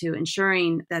go into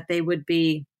ensuring that they would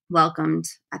be welcomed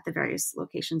at the various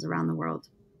locations around the world.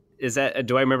 Is that,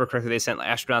 do I remember correctly, they sent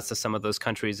astronauts to some of those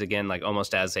countries again, like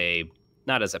almost as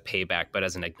not as a payback, but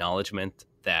as an acknowledgement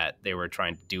that they were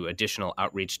trying to do additional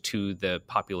outreach to the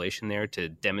population there to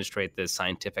demonstrate the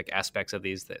scientific aspects of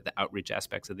these, the outreach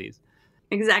aspects of these?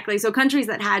 Exactly. So countries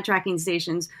that had tracking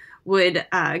stations would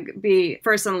be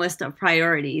first on the list of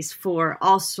priorities for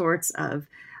all sorts of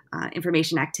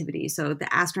information activities. So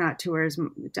the astronaut tours,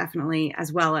 definitely,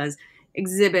 as well as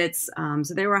exhibits.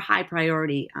 So they were a high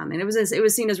priority, and it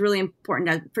was seen as really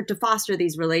important to foster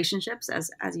these relationships,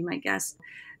 as you might guess.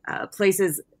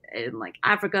 Places in like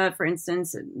Africa, for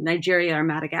instance, Nigeria or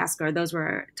Madagascar, those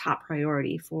were top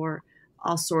priority for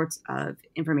all sorts of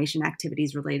information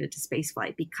activities related to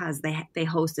spaceflight because they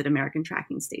hosted American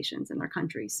tracking stations in their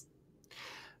countries.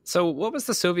 So what was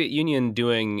the Soviet Union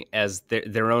doing as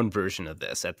their own version of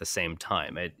this at the same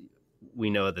time? We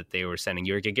know that they were sending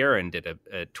Yuri Gagarin did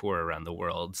a tour around the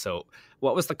world. So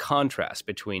what was the contrast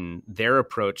between their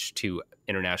approach to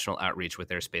international outreach with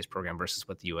their space program versus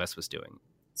what the U.S. was doing?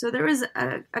 So there was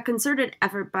a concerted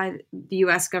effort by the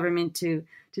U.S. government to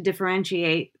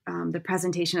differentiate the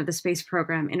presentation of the space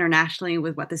program internationally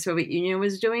with what the Soviet Union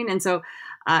was doing. And so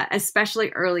especially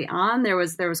early on, there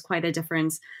was quite a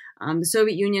difference. The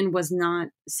Soviet Union was not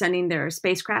sending their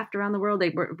spacecraft around the world.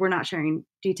 They were not sharing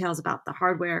details about the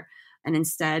hardware and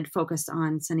instead focused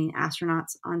on sending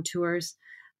astronauts on tours.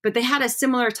 But they had a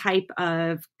similar type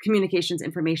of communications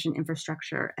information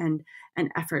infrastructure and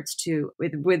efforts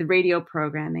with radio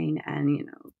programming and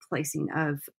placing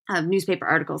of newspaper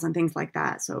articles and things like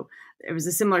that. So it was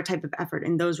a similar type of effort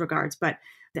in those regards. But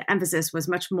the emphasis was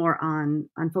much more on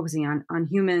focusing on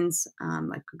humans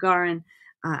like Gagarin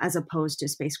as opposed to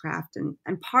spacecraft.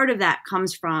 And part of that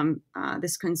comes from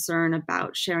this concern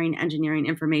about sharing engineering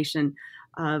information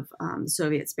of the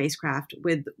Soviet spacecraft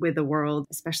with the world,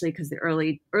 especially because the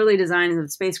early designs of the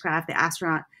spacecraft, the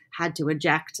astronaut had to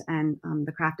eject and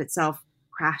the craft itself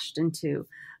crashed into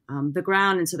the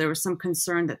ground. And so there was some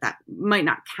concern that might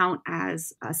not count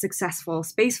as a successful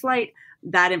spaceflight.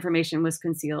 That information was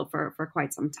concealed for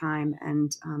quite some time,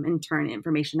 and in turn,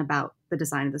 information about the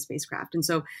design of the spacecraft. And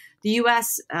so the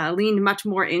U.S. Leaned much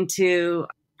more into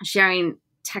sharing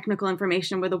technical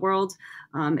information with the world.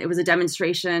 It was a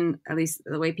demonstration, at least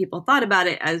the way people thought about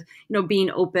it, as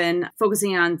being open,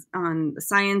 focusing on the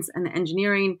science and the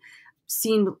engineering,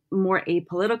 seemed more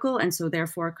apolitical, and so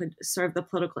therefore could serve the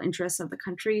political interests of the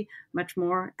country much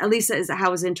more, at least as how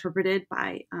it was interpreted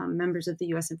by members of the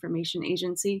U.S. Information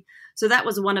Agency. So that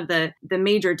was one of the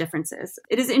major differences.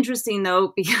 It is interesting,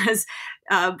 though, because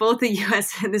both the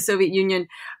U.S. and the Soviet Union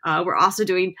were also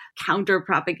doing counter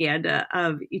propaganda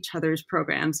of each other's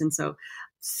programs, and so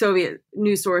Soviet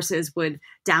news sources would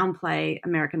downplay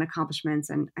American accomplishments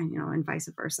and vice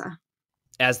versa.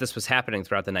 As this was happening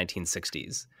throughout the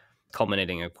 1960s,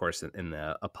 culminating, of course, in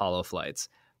the Apollo flights,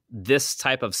 this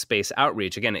type of space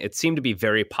outreach, again, it seemed to be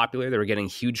very popular. They were getting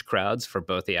huge crowds for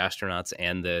both the astronauts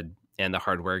and the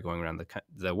hardware going around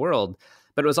the world.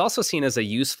 But it was also seen as a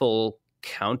useful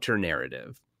counter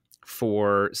narrative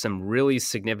for some really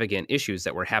significant issues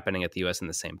that were happening at the U.S. in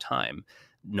the same time,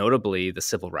 notably the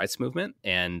civil rights movement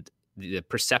and the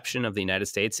perception of the United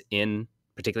States in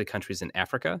particularly countries in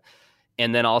Africa.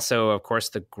 And then also, of course,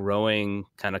 the growing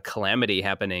kind of calamity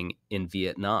happening in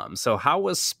Vietnam. So how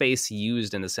was space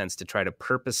used in a sense to try to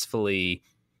purposefully,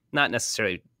 not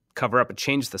necessarily cover up, but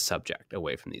change the subject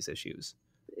away from these issues?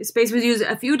 Space was used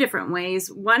a few different ways.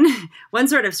 One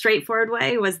sort of straightforward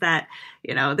way was that,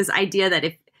 this idea that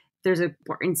if there's an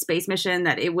important space mission,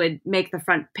 that it would make the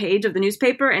front page of the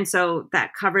newspaper. And so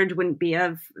that coverage wouldn't be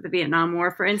of the Vietnam War,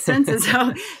 for instance. And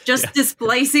so just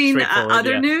displacing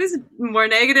other news, more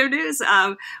negative news,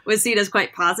 was seen as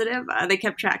quite positive. They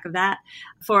kept track of that.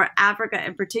 For Africa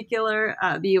in particular,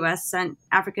 the U.S. sent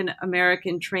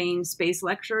African-American trained space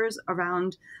lecturers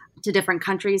around to different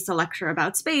countries to lecture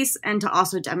about space and to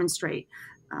also demonstrate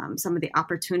some of the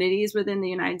opportunities within the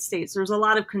United States. There was a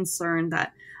lot of concern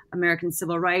that American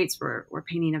civil rights were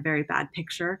painting a very bad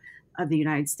picture of the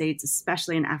United States,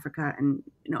 especially in Africa. And,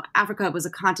 Africa was a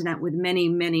continent with many,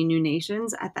 many new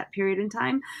nations at that period in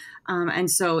time. And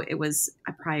so it was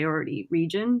a priority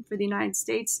region for the United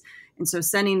States. And so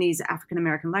sending these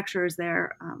African-American lecturers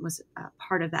there was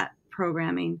part of that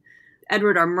programming.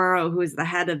 Edward R. Murrow, who was the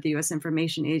head of the U.S.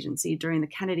 Information Agency during the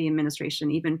Kennedy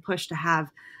administration, even pushed to have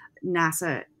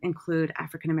NASA include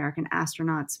African-American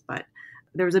astronauts, but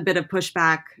there was a bit of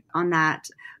pushback on that.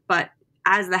 But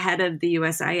as the head of the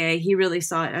USIA, he really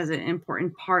saw it as an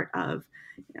important part of,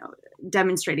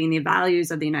 demonstrating the values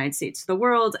of the United States to the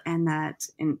world, and that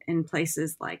in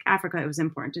places like Africa, it was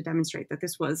important to demonstrate that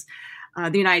this was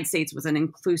the United States was an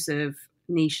inclusive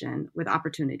nation with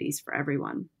opportunities for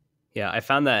everyone. Yeah, I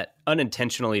found that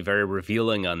unintentionally very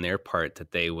revealing on their part,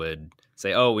 that they would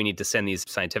say, oh, we need to send these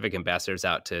scientific ambassadors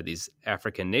out to these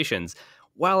African nations,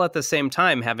 while at the same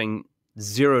time having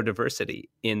zero diversity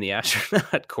in the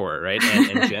astronaut corps, right?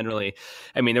 And generally,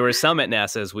 I mean, there were some at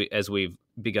NASA, as we've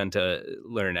begun to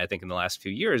learn, I think, in the last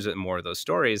few years, more of those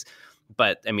stories.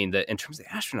 But I mean, in terms of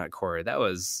the astronaut corps,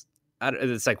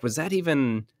 it's like, was that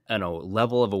even, I don't know,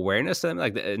 level of awareness to them?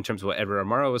 Like in terms of what Edward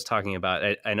Amaro was talking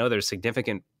about, I know there's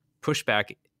significant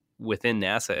pushback within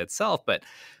NASA itself, but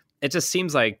it just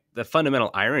seems like the fundamental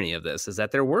irony of this is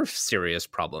that there were serious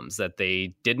problems that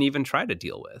they didn't even try to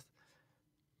deal with.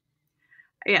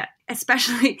 Yeah,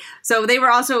 especially, so they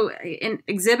were also in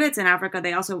exhibits in Africa.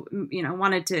 They also,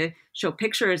 wanted to show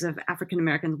pictures of African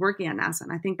Americans working at NASA.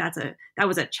 And I think that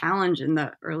was a challenge in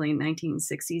the early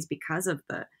 1960s because of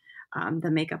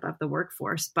the makeup of the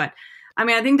workforce. But I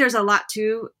mean, I think there's a lot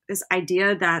to this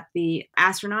idea that the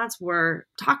astronauts were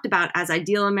talked about as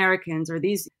ideal Americans, or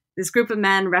this group of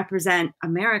men represent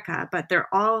America, but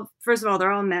first of all,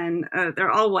 they're all men,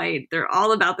 they're all white, they're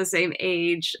all about the same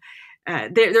age.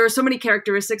 There are so many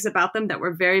characteristics about them that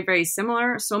were very, very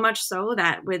similar, so much so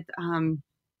that with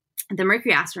the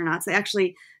Mercury astronauts, they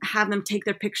actually have them take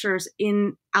their pictures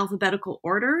in alphabetical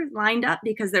order, lined up,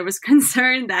 because there was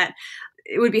concern that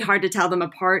it would be hard to tell them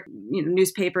apart.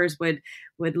 Newspapers would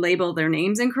label their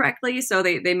names incorrectly, so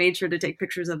they made sure to take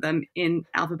pictures of them in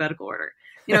alphabetical order.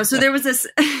 So there was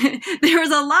there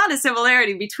was a lot of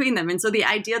similarity between them, and so the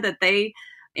idea that they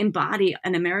embody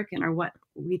an American, or what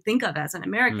we think of as an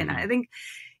American, I think,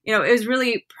 it was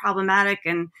really problematic,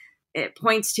 and it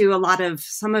points to a lot of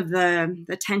some of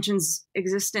the tensions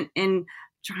existent in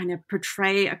trying to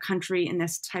portray a country in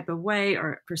this type of way,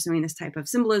 or pursuing this type of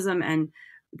symbolism, and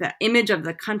the image of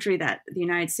the country that the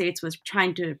United States was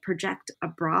trying to project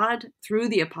abroad through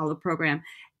the Apollo program,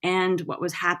 and what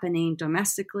was happening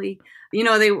domestically.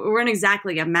 They weren't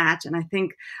exactly a match. And I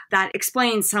think that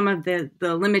explains some of the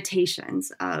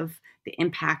limitations of the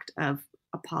impact of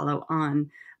Apollo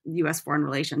on U.S. foreign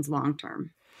relations long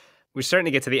term. We're starting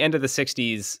to get to the end of the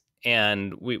 60s,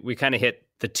 and we kind of hit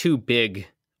the two big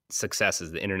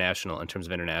successes, in terms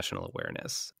of international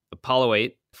awareness. Apollo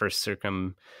 8, first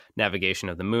circumnavigation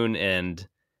of the moon, and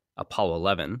Apollo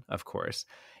 11, of course.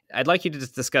 I'd like you to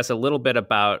just discuss a little bit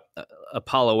about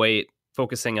Apollo 8,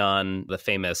 focusing on the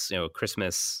famous,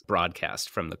 Christmas broadcast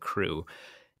from the crew.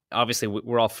 Obviously,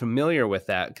 we're all familiar with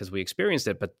that because we experienced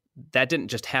it, but that didn't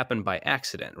just happen by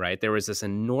accident, right? There was this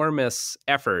enormous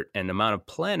effort and amount of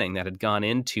planning that had gone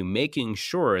into making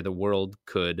sure the world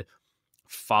could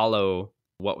follow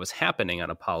what was happening on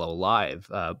Apollo Live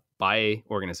by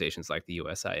organizations like the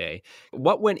USIA.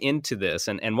 What went into this,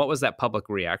 and what was that public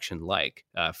reaction like,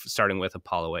 starting with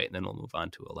Apollo 8, and then we'll move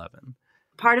on to 11?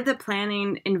 Part of the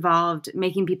planning involved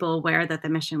making people aware that the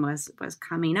mission was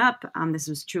coming up. This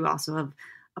was true also of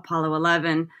Apollo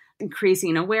 11,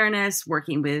 increasing awareness,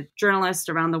 working with journalists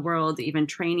around the world, even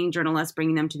training journalists,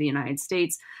 bringing them to the United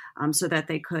States so that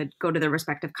they could go to their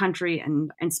respective country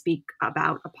and speak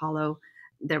about Apollo.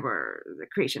 There were the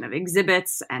creation of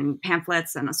exhibits and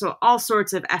pamphlets, and so all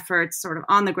sorts of efforts sort of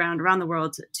on the ground around the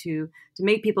world to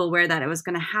make people aware that it was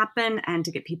going to happen, and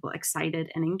to get people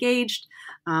excited and engaged.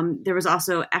 There was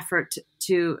also effort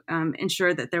to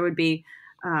ensure that there would be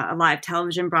a live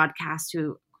television broadcast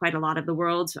to quite a lot of the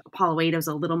world. Apollo 8 was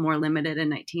a little more limited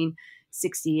in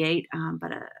 1968,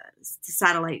 but a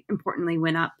satellite importantly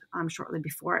went up shortly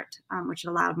before it, which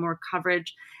allowed more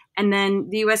coverage. And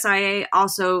then the USIA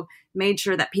also made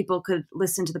sure that people could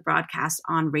listen to the broadcast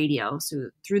on radio, so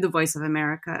through the Voice of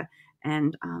America,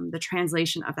 and the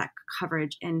translation of that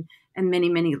coverage in many,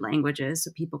 many languages,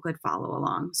 so people could follow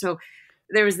along. So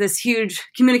there was this huge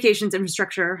communications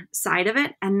infrastructure side of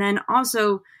it. And then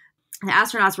also the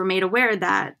astronauts were made aware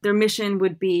that their mission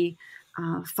would be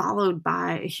followed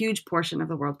by a huge portion of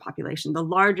the world population, the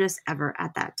largest ever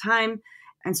at that time.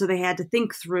 And so they had to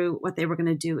think through what they were going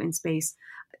to do in space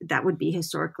that would be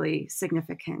historically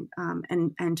significant,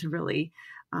 and to really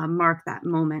mark that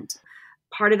moment.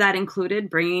 Part of that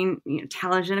included bringing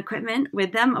television equipment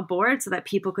with them aboard so that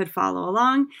people could follow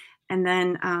along. And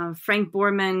then Frank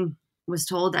Borman was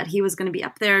told that he was going to be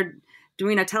up there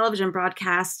doing a television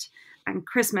broadcast on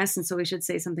Christmas, and so we should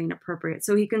say something appropriate.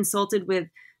 So he consulted with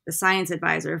the science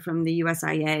advisor from the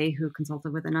USIA, who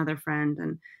consulted with another friend,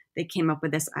 and they came up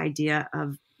with this idea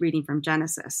of reading from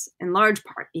Genesis, in large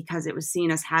part because it was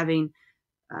seen as having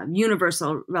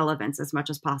universal relevance as much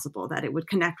as possible, that it would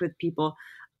connect with people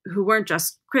who weren't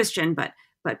just Christian, but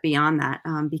beyond that,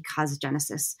 because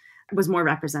Genesis was more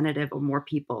representative of more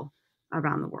people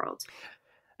around the world.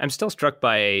 I'm still struck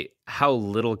by how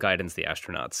little guidance the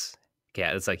astronauts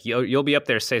get. It's like you'll be up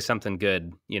there, say something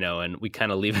good, and we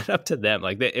kind of leave it up to them.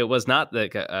 Like it was not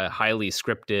like a highly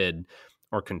scripted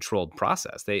or controlled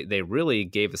process. They really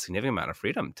gave a significant amount of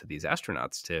freedom to these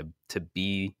astronauts to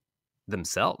be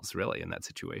themselves, really, in that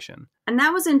situation. And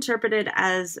that was interpreted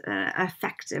as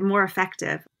more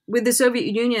effective. With the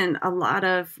Soviet Union, a lot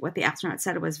of what the astronauts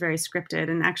said was very scripted.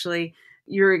 And actually,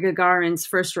 Yuri Gagarin's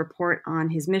first report on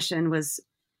his mission was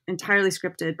entirely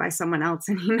scripted by someone else,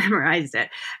 and he memorized it.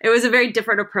 It was a very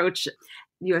different approach.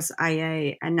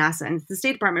 USIA and NASA and the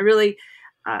State Department really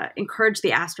encouraged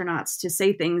the astronauts to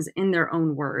say things in their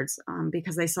own words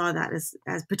because they saw that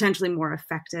as potentially more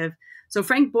effective. So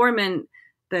Frank Borman,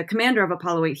 the commander of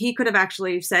Apollo 8, he could have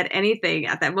actually said anything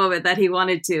at that moment that he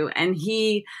wanted to. And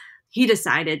he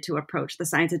decided to approach the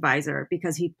science advisor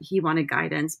because he wanted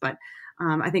guidance. But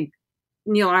I think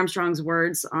Neil Armstrong's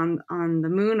words on the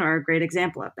moon are a great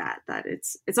example of that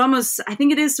it's almost, I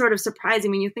think it is sort of surprising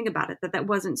when you think about it, that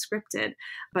wasn't scripted,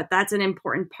 but that's an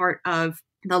important part of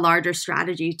the larger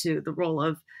strategy to the role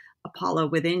of Apollo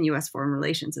within U.S. foreign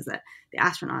relations, is that the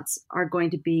astronauts are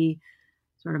going to be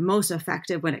sort of most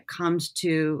effective when it comes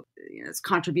to its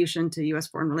contribution to U.S.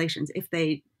 foreign relations if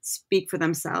they speak for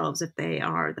themselves, if they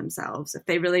are themselves, if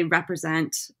they really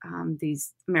represent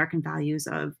these American values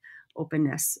of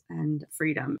openness and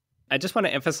freedom. I just want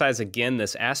to emphasize again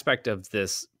this aspect of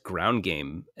this ground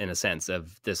game, in a sense,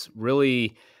 of this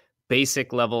really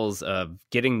basic levels of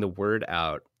getting the word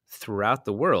out throughout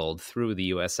the world through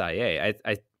the USIA.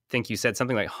 I think you said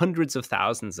something like hundreds of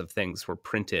thousands of things were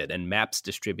printed and maps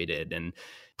distributed and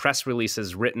press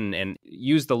releases written, and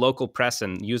use the local press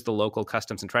and use the local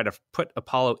customs and try to put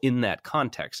Apollo in that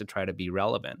context to try to be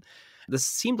relevant. This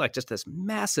seemed like just this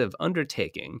massive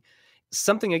undertaking.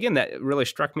 Something, again, that really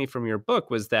struck me from your book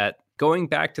was that going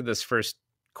back to this first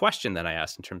question that I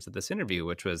asked in terms of this interview,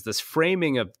 which was this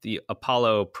framing of the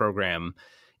Apollo program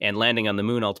and landing on the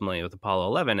moon ultimately with Apollo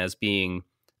 11 as being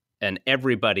an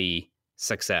everybody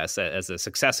success, as a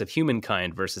success of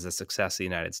humankind versus a success of the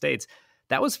United States,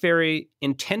 that was very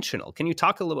intentional. Can you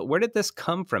talk a little bit, where did this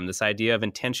come from, this idea of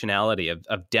intentionality,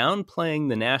 of downplaying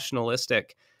the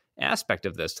nationalistic aspect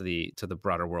of this to the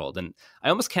broader world? And I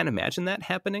almost can't imagine that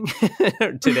happening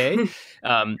today,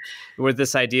 with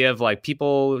this idea of like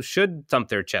people should thump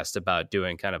their chest about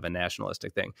doing kind of a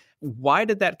nationalistic thing. Why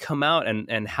did that come out,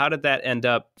 and how did that end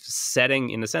up setting,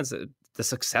 in a sense, the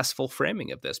successful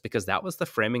framing of this? Because that was the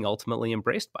framing ultimately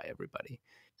embraced by everybody.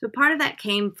 So part of that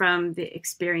came from the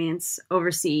experience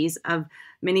overseas of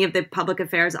many of the public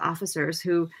affairs officers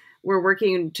who were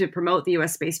working to promote the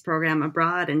U.S. space program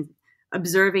abroad and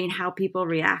observing how people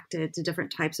reacted to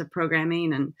different types of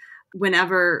programming. And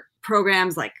whenever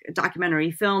programs like documentary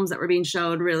films that were being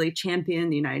showed really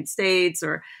championed the United States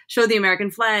or showed the American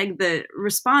flag, the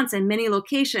response in many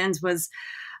locations was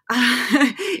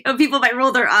people might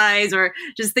roll their eyes or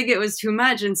just think it was too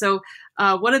much. And so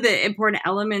one of the important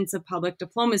elements of public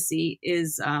diplomacy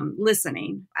is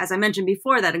listening. As I mentioned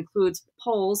before, that includes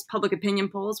polls, public opinion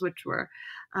polls, which were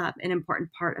an important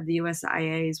part of the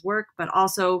USIA's work, but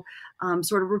also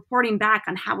sort of reporting back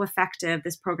on how effective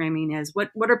this programming is.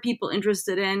 What are people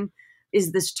interested in?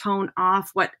 Is this tone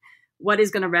off? What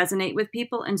is going to resonate with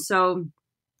people? And so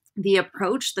the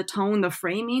approach, the tone, the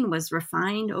framing was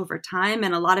refined over time.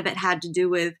 And a lot of it had to do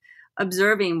with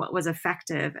observing what was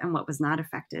effective and what was not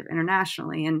effective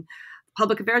internationally. And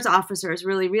public affairs officers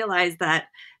really realized that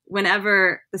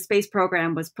whenever the space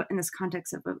program was put in this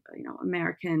context of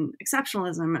American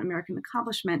exceptionalism, American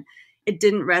accomplishment, it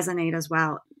didn't resonate as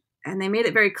well. And they made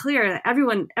it very clear that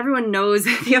everyone knows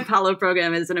that the Apollo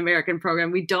program is an American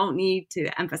program. We don't need to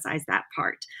emphasize that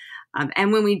part.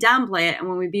 And when we downplay it, and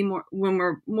when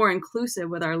we're more inclusive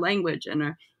with our language and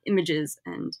our images,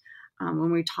 and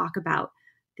when we talk about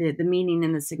the meaning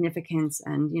and the significance,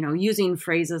 and using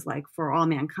phrases like "for all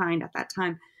mankind" at that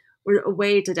time, were a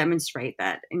way to demonstrate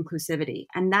that inclusivity,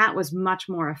 and that was much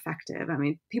more effective. I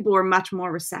mean, people were much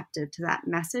more receptive to that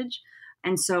message,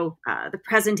 and so the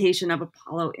presentation of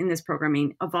Apollo in this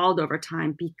programming evolved over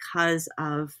time because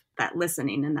of that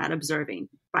listening and that observing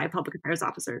by public affairs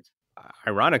officers.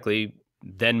 Ironically,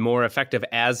 then more effective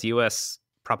as U.S.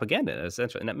 propaganda,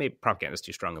 essentially. And that maybe propaganda is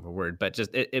too strong of a word, but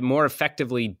just it more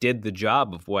effectively did the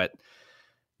job of what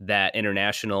that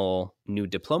international new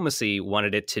diplomacy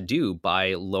wanted it to do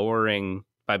by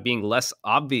being less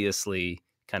obviously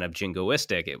kind of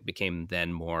jingoistic. It became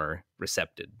then more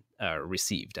receptive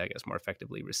received, I guess, more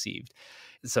effectively received.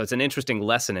 So it's an interesting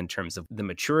lesson in terms of the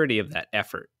maturity of that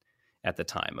effort at the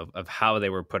time of how they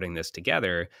were putting this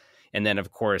together. And then,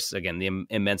 of course, again, the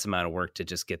immense amount of work to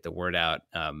just get the word out.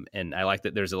 And I like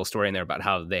that there's a little story in there about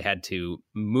how they had to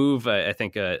move, I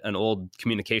think, an old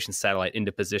communications satellite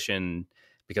into position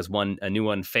because a new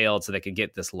one failed so they could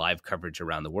get this live coverage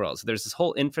around the world. So there's this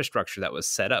whole infrastructure that was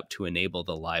set up to enable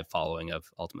the live following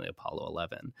of ultimately Apollo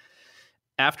 11.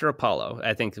 After Apollo,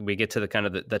 I think we get to the kind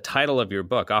of the title of your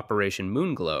book, Operation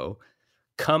Moonglow,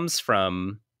 comes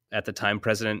from, at the time,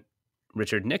 President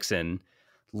Richard Nixon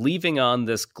leaving on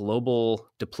this global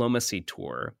diplomacy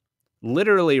tour,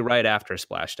 literally right after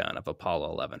splashdown of Apollo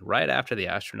 11, right after the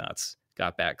astronauts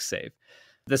got back safe.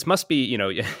 This must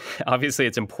be, obviously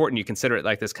it's important you consider it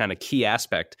like this kind of key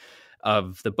aspect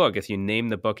of the book if you name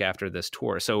the book after this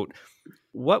tour. So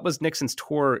what was Nixon's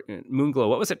tour, Moonglow?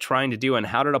 What was it trying to do, and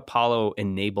how did Apollo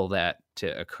enable that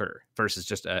to occur versus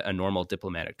just a normal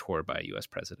diplomatic tour by a U.S.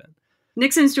 president?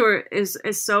 Nixon's tour is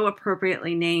so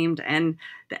appropriately named, and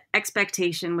the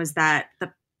expectation was that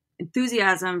the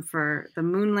enthusiasm for the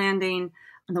moon landing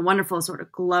and the wonderful sort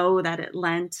of glow that it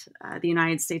lent the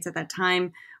United States at that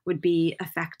time would be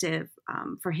effective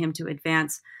for him to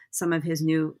advance some of his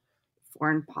new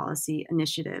foreign policy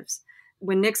initiatives.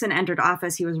 When Nixon entered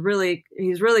office, he was really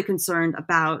concerned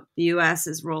about the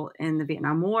U.S.'s role in the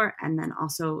Vietnam War and then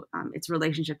also its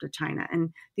relationship to China.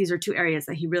 And these are two areas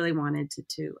that he really wanted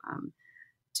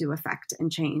to affect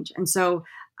and change. And so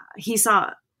he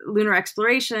saw lunar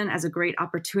exploration as a great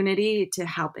opportunity to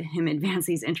help him advance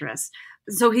these interests.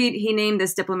 So he named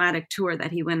this diplomatic tour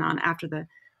that he went on after the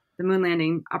moon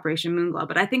landing, Operation Moonglow.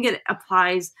 But I think it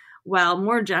applies well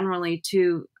more generally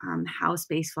to how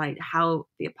spaceflight, how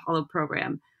the Apollo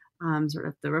program, sort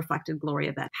of the reflected glory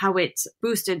of that, how it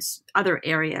boosted other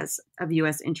areas of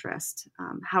U.S. interest,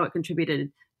 how it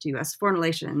contributed to U.S. foreign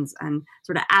relations and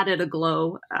sort of added a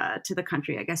glow to the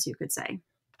country, I guess you could say.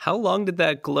 How long did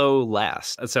that glow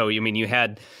last? So, you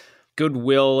had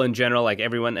goodwill in general, like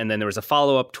everyone, and then there was a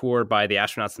follow-up tour by the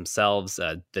astronauts themselves,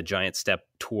 the Giant Step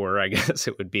tour, I guess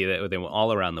it would be, that they went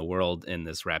all around the world in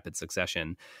this rapid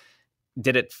succession.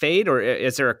 Did it fade, or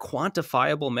is there a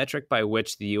quantifiable metric by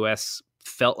which the U.S.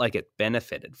 felt like it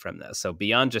benefited from this? So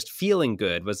beyond just feeling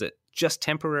good, was it just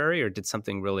temporary, or did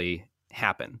something really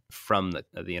happen from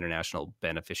the international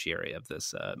beneficiary of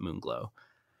this Moonglow?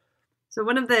 So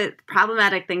one of the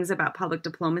problematic things about public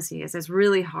diplomacy is it's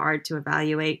really hard to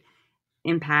evaluate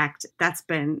impact. That's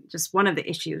been just one of the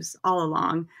issues all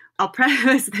along. I'll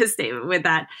preface this statement with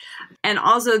that. And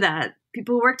also that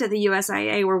people who worked at the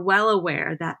USIA were well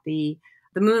aware that the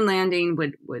moon landing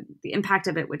would the impact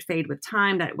of it would fade with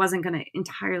time, that it wasn't going to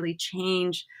entirely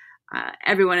change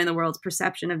everyone in the world's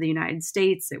perception of the United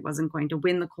States. It wasn't going to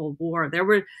win the Cold War. There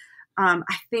were, I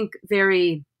think,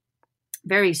 very,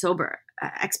 very sober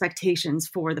expectations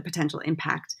for the potential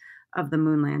impact of the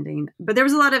moon landing. But there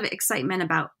was a lot of excitement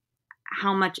about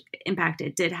how much impact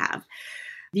it did have.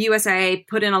 The USIA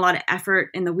put in a lot of effort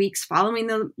in the weeks following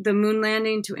the moon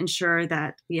landing to ensure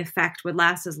that the effect would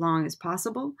last as long as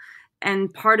possible.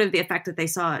 And part of the effect that they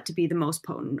saw to be the most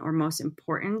potent or most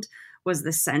important was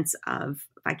the sense of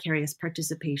vicarious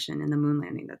participation in the moon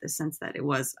landing, that the sense that it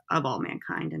was of all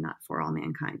mankind and not for all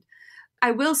mankind.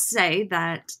 I will say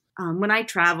that when I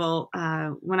travel,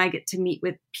 when I get to meet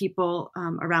with people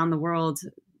around the world,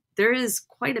 there is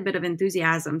quite a bit of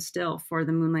enthusiasm still for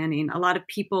the moon landing. A lot of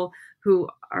people who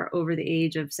are over the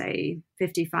age of, say,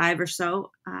 55 or so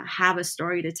have a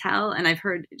story to tell. And I've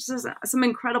heard just some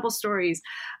incredible stories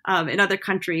in other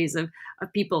countries of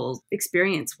people's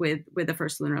experience with the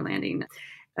first lunar landing.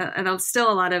 And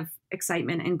still a lot of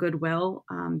excitement and goodwill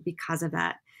because of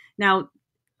that. Now,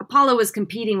 Apollo was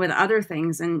competing with other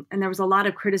things, and there was a lot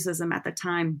of criticism at the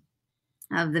time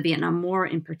of the Vietnam War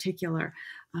in particular,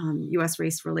 U.S.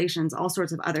 race relations, all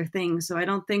sorts of other things. So I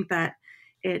don't think that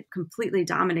it completely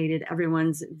dominated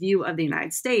everyone's view of the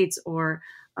United States or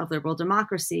of liberal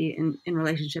democracy in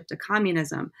relationship to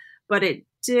communism. But it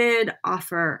did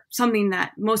offer something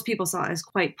that most people saw as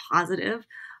quite positive.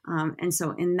 And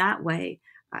so in that way,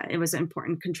 it was an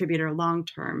important contributor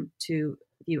long-term to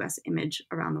the U.S. image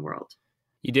around the world.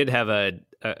 You did have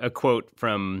a quote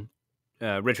from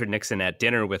Richard Nixon at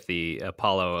dinner with the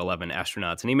Apollo 11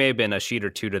 astronauts, and he may have been a sheet or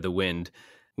two to the wind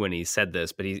when he said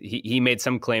this, but he made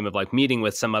some claim of like meeting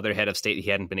with some other head of state he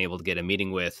hadn't been able to get a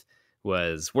meeting with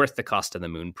was worth the cost of the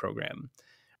moon program.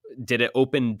 Did it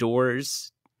open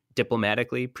doors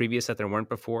diplomatically previous that there weren't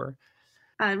before?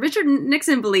 Richard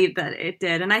Nixon believed that it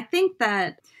did, and I think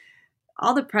that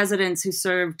all the presidents who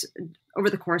served over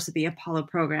the course of the Apollo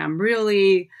program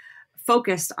really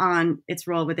focused on its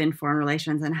role within foreign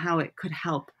relations and how it could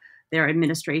help their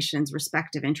administration's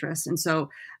respective interests. And so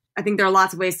I think there are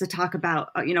lots of ways to talk about,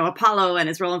 Apollo and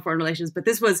its role in foreign relations, but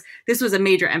this was a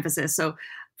major emphasis. So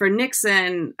for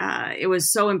Nixon, it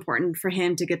was so important for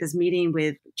him to get this meeting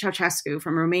with Ceausescu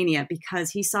from Romania,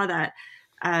 because he saw that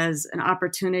as an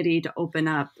opportunity to open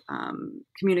up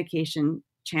communication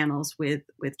channels with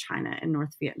China and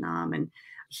North Vietnam. And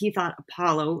he thought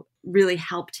Apollo really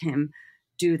helped him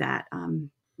do that.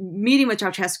 Meeting with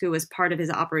Ceausescu was part of his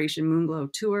Operation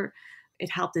Moonglow tour. It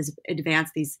helped us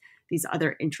advance these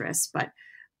other interests. But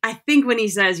I think when he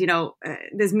says,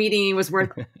 this meeting was worth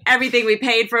everything we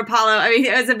paid for Apollo, I mean,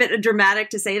 it was a bit dramatic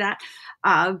to say that.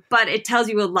 But it tells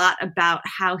you a lot about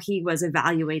how he was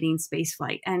evaluating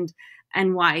spaceflight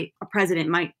and why a president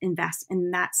might invest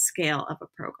in that scale of a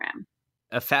program.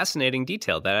 A fascinating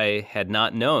detail that I had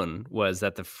not known was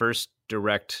that the first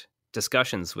direct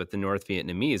discussions with the North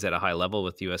Vietnamese at a high level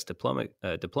with U.S.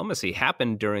 diplomacy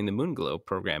happened during the Moonglow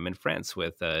program in France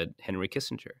with Henry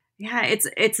Kissinger. Yeah,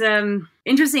 it's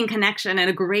interesting connection and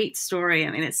a great story.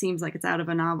 I mean, it seems like it's out of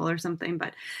a novel or something,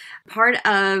 but part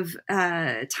of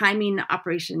timing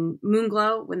Operation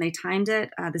Moonglow, when they timed it,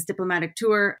 this diplomatic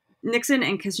tour, Nixon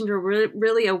and Kissinger were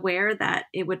really aware that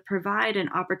it would provide an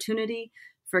opportunity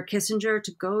for Kissinger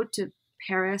to go to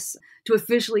Paris to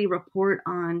officially report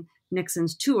on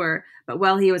Nixon's tour. But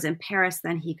while he was in Paris,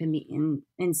 then he could meet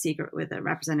in secret with a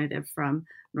representative from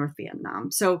North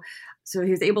Vietnam. So he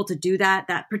was able to do that.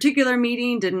 That particular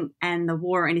meeting didn't end the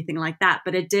war or anything like that,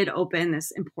 but it did open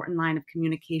this important line of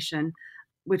communication,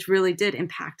 which really did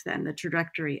impact then the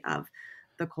trajectory of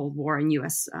the Cold War and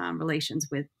U.S. Relations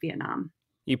with Vietnam.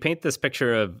 You paint this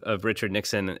picture of Richard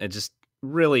Nixon and just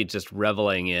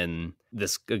reveling in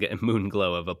this moon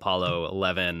glow of Apollo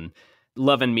 11,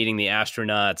 loving meeting the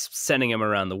astronauts, sending them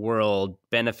around the world,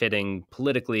 benefiting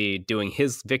politically, doing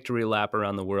his victory lap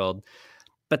around the world.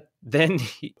 But then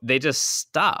they just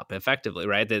stop effectively,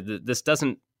 right? This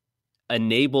doesn't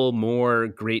enable more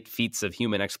great feats of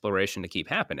human exploration to keep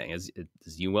happening. As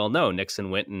you well know, Nixon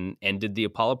went and ended the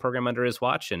Apollo program under his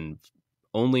watch and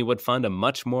only would fund a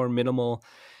much more minimal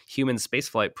human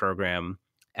spaceflight program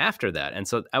after that. And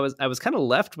so I was kind of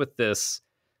left with this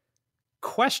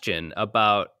question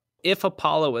about, if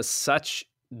Apollo was such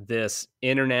this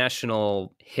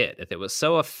international hit, if it was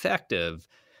so effective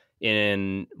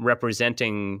in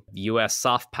representing U.S.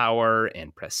 soft power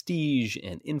and prestige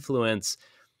and influence,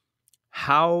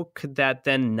 how could that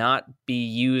then not be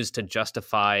used to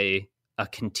justify a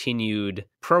continued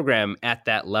program at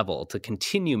that level, to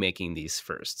continue making these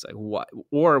firsts?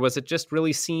 Or was it just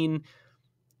really seen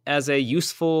as a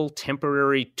useful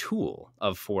temporary tool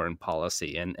of foreign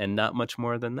policy and not much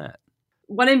more than that?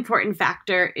 One important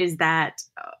factor is that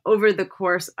over the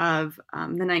course of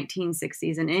the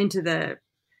 1960s and into the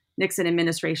Nixon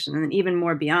administration, and even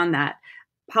more beyond that,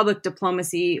 public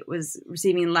diplomacy was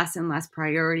receiving less and less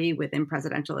priority within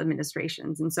presidential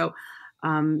administrations. And so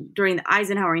during the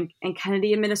Eisenhower and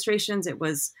Kennedy administrations, it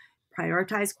was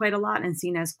prioritized quite a lot and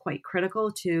seen as quite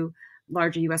critical to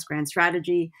larger U.S. grand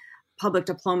strategy. Public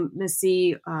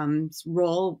diplomacy's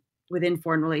role within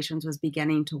foreign relations was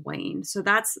beginning to wane. So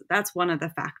that's one of the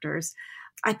factors.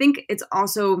 I think it's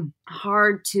also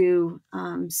hard to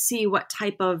see what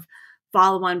type of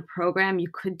follow-on program you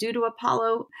could do to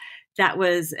Apollo that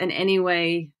was in any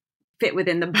way fit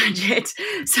within the budget.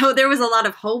 So there was a lot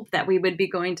of hope that we would be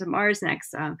going to Mars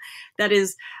next. That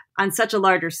is on such a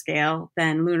larger scale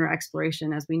than lunar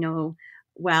exploration, as we know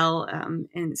well,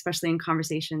 and especially in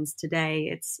conversations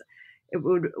today. It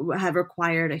would have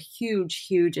required a huge,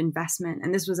 huge investment.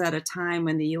 And this was at a time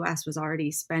when the U.S. was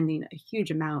already spending a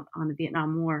huge amount on the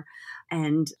Vietnam War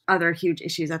and other huge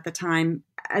issues at the time,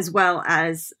 as well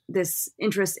as this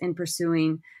interest in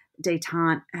pursuing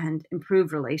détente and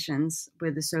improved relations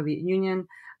with the Soviet Union,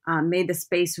 made the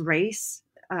space race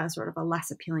sort of a less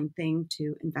appealing thing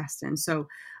to invest in. So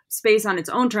space on its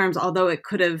own terms, although it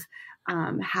could have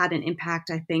had an impact,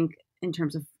 I think, in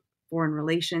terms of foreign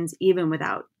relations, even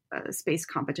without a space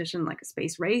competition like a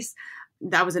space race,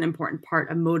 that was an important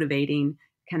part of motivating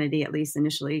Kennedy, at least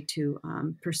initially, to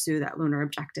pursue that lunar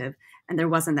objective. And there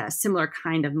wasn't that similar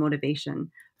kind of motivation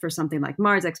for something like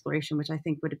Mars exploration, which I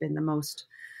think would have been the most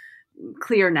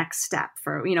clear next step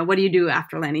for, what do you do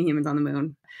after landing humans on the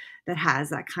moon that has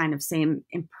that kind of same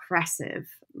impressive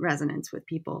resonance with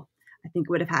people? I think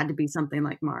would have had to be something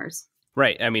like Mars.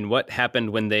 Right. I mean, what happened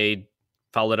when they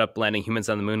followed up landing humans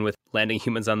on the moon with landing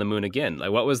humans on the moon again?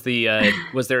 Like, what was the,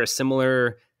 was there a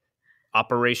similar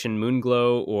Operation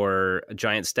Moonglow or a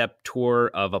Giant Step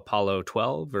tour of Apollo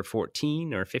 12 or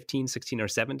 14 or 15, 16 or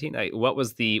 17?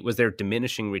 Was there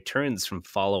diminishing returns from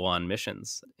follow-on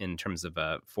missions in terms of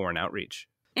foreign outreach?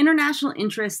 International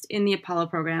interest in the Apollo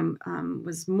program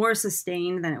was more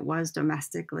sustained than it was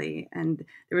domestically. And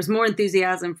there was more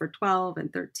enthusiasm for 12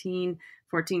 and 13,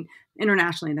 14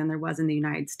 internationally than there was in the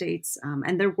United States.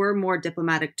 And there were more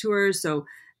diplomatic tours. So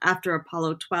after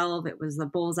Apollo 12, it was the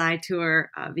Bullseye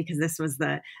tour because this was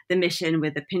the mission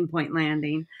with the pinpoint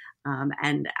landing.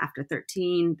 And after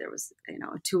 13, there was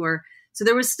a tour. So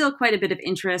there was still quite a bit of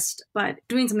interest, but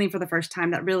doing something for the first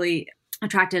time that really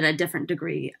attracted a different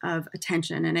degree of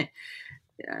attention. And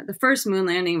the first moon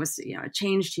landing was a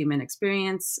changed human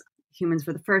experience. Humans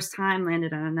for the first time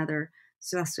landed on another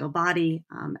celestial body,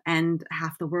 and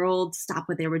half the world stopped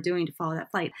what they were doing to follow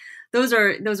that flight. Those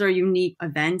are unique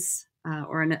events.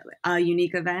 Or a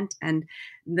unique event. And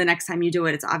the next time you do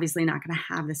it, it's obviously not going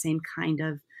to have the same kind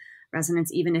of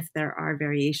resonance, even if there are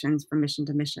variations from mission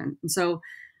to mission. And so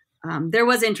there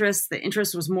was interest. The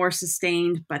interest was more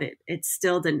sustained, but it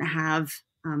still didn't have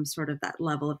sort of that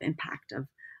level of impact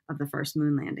of the first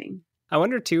moon landing. I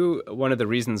wonder, too, one of the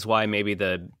reasons why maybe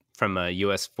from a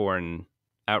U.S. foreign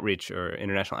outreach or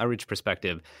international outreach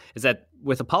perspective is that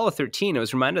with Apollo 13, it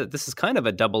was reminded that this is kind of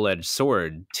a double-edged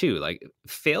sword too. Like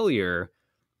failure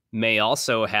may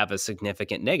also have a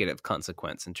significant negative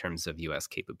consequence in terms of U.S.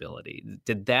 capability.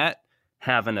 Did that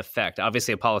have an effect?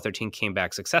 Obviously, Apollo 13 came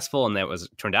back successful, and that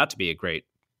turned out to be a great,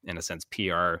 in a sense,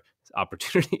 PR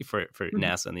opportunity for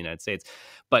NASA and the United States.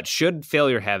 But should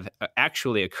failure have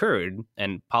actually occurred,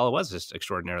 and Apollo was just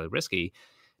extraordinarily risky,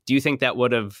 do you think that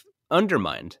would have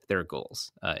undermined their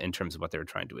goals in terms of what they were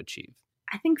trying to achieve?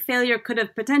 I think failure could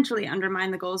have potentially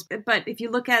undermined the goals. But if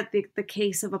you look at the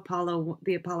case of the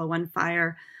Apollo 1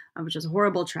 fire, which was a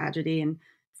horrible tragedy and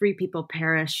 3 people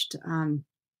perished,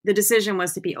 the decision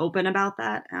was to be open about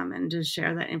that and to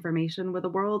share that information with the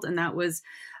world. And that was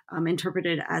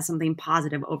interpreted as something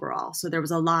positive overall. So there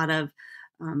was a lot of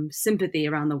sympathy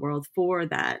around the world for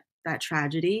that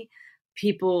tragedy.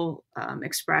 People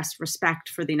expressed respect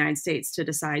for the United States to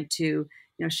decide to,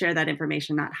 share that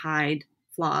information, not hide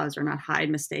flaws or not hide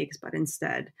mistakes, but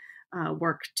instead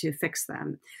work to fix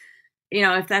them.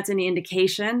 If that's any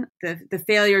indication, the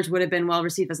failures would have been well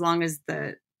received as long as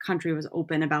the country was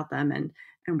open about them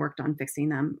and worked on fixing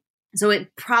them. So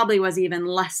it probably was even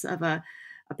less of a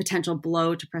potential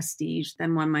blow to prestige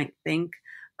than one might think.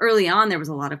 Early on, there was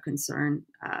a lot of concern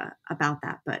about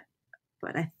that, but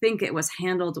I think it was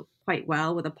handled quite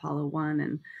well with Apollo 1,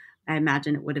 and I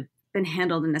imagine it would have been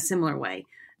handled in a similar way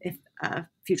if a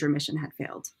future mission had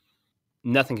failed.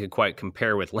 Nothing could quite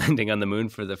compare with landing on the moon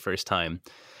for the first time.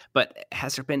 But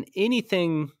has there been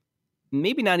anything,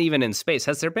 maybe not even in space,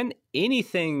 has there been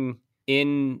anything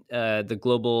in the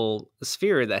global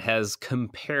sphere that has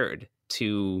compared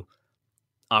to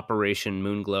Operation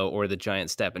Moonglow or the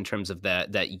Giant Step in terms of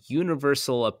that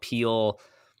universal appeal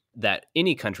that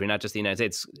any country, not just the United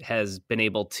States, has been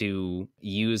able to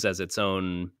use as its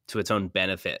own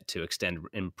benefit to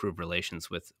improve relations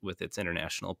with its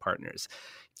international partners?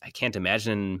 I can't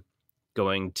imagine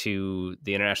going to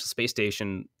the International Space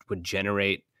Station would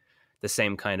generate the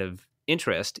same kind of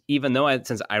interest, even though,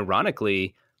 since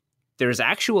ironically, there's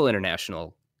actual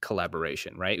international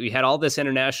collaboration, right? We had all this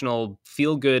international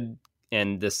feel-good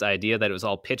and this idea that it was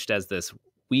all pitched as this,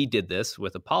 we did this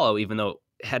with Apollo, even though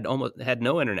had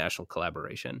no international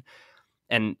collaboration,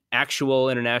 and actual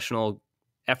international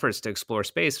efforts to explore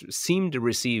space seem to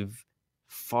receive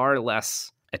far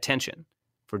less attention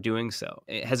for doing so.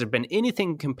 Has there been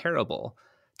anything comparable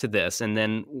to this? And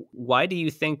then why do you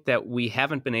think that we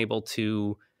haven't been able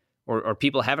to, or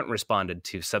people haven't responded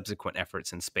to subsequent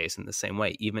efforts in space in the same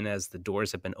way, even as the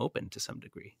doors have been opened to some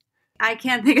degree? I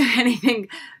can't think of anything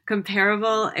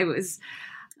comparable. It was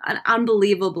an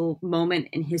unbelievable moment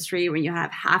in history when you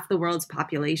have half the world's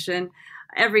population,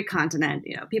 every continent,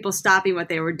 people stopping what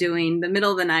they were doing, the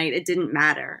middle of the night, it didn't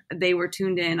matter. They were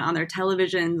tuned in on their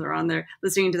televisions or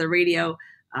listening to the radio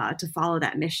to follow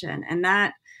that mission. And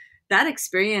that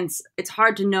experience, it's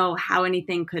hard to know how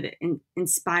anything could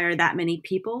inspire that many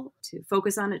people to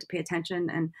focus on it, to pay attention,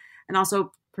 and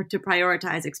also to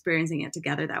prioritize experiencing it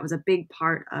together. That was a big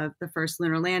part of the first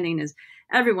lunar landing, is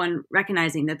everyone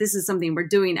recognizing that this is something we're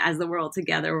doing as the world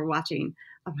together. We're watching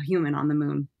a human on the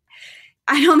moon.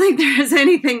 I don't think there is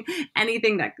anything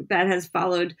that has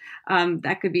followed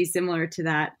that could be similar to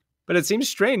that. But it seems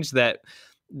strange that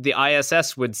the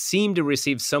ISS would seem to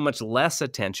receive so much less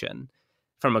attention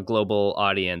from a global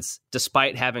audience,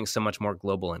 despite having so much more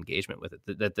global engagement with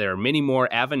it, that there are many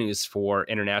more avenues for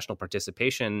international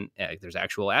participation. There's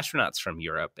actual astronauts from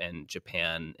Europe and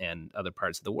Japan and other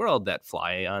parts of the world that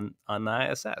fly on the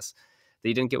ISS that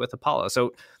you didn't get with Apollo.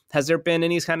 So has there been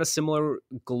any kind of similar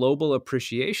global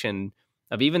appreciation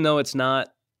of, even though it's not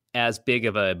as big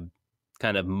of a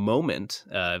kind of moment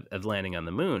of landing on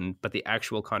the moon, but the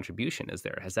actual contribution is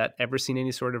there? Has that ever seen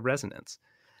any sort of resonance?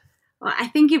 Well, I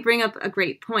think you bring up a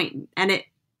great point, and it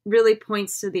really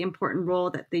points to the important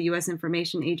role that the U.S.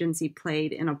 Information Agency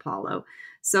played in Apollo.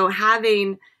 So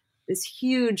having this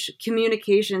huge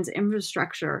communications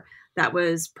infrastructure that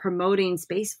was promoting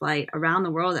spaceflight around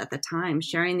the world at the time,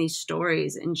 sharing these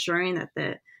stories, ensuring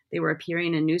that they were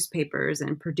appearing in newspapers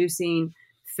and producing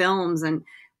films. And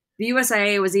the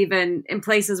USIA was even in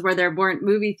places where there weren't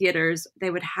movie theaters. They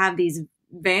would have these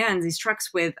vans, these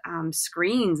trucks with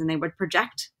screens, and they would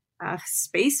project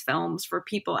space films for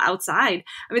people outside.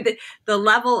 I mean, the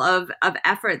level of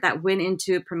effort that went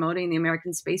into promoting the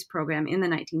American space program in the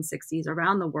 1960s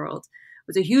around the world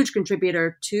was a huge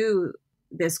contributor to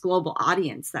this global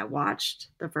audience that watched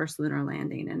the first lunar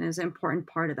landing, and is an important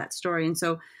part of that story. And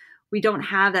so we don't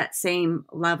have that same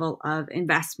level of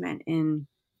investment in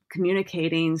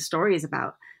communicating stories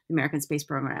about the American space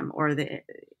program or the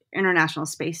International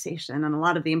Space Station and a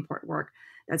lot of the important work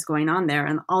that's going on there.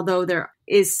 And although there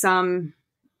is some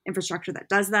infrastructure that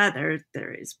does that,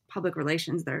 there is public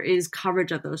relations, there is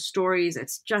coverage of those stories,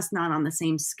 it's just not on the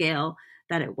same scale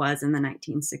that it was in the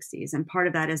 1960s. And part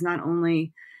of that is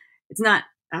it's not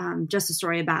just a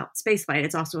story about spaceflight,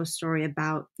 it's also a story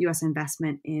about U.S.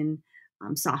 investment in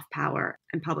soft power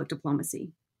and public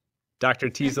diplomacy. Dr.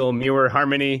 Teasel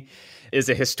Muir-Harmony is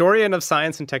a historian of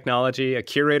science and technology, a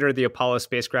curator of the Apollo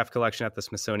spacecraft collection at the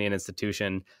Smithsonian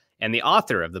Institution, and the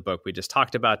author of the book we just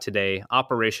talked about today,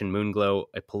 Operation Moonglow,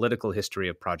 A Political History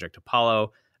of Project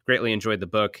Apollo. Greatly enjoyed the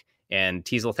book. And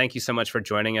Teasel, thank you so much for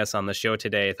joining us on the show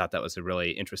today. I thought that was a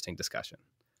really interesting discussion.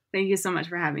 Thank you so much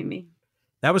for having me.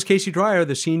 That was Casey Dreyer,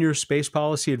 the Senior Space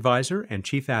Policy Advisor and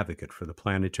Chief Advocate for the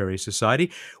Planetary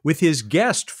Society, with his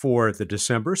guest for the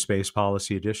December Space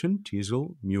Policy Edition,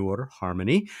 Teasel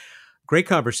Muir-Harmony. Great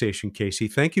conversation, Casey.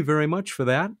 Thank you very much for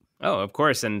that. Oh, of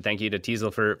course. And thank you to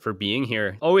Teasel for being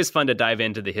here. Always fun to dive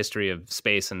into the history of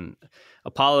space. And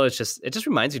Apollo, it just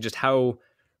reminds you just how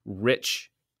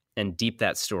rich and deep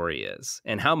that story is,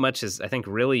 and how much is, I think,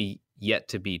 really yet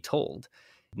to be told,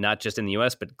 not just in the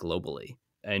US, but globally.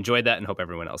 I enjoyed that and hope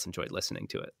everyone else enjoyed listening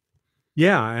to it.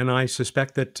 Yeah, and I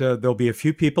suspect that there'll be a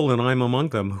few people, and I'm among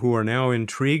them, who are now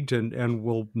intrigued and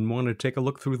will want to take a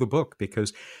look through the book,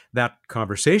 because that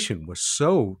conversation was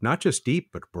so not just deep,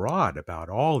 but broad about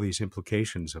all these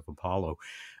implications of Apollo,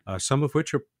 some of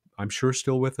which are, I'm sure,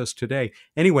 still with us today.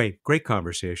 Anyway, great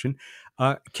conversation.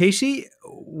 Casey,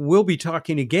 we'll be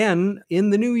talking again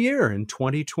in the new year, in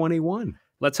 2021.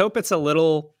 Let's hope it's a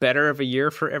little better of a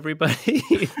year for everybody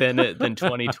than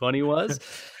 2020 was.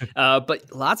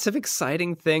 But lots of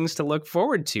exciting things to look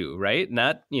forward to, right?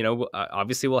 Not,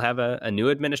 obviously we'll have a new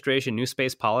administration, new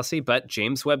space policy, but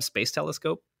James Webb Space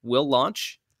Telescope will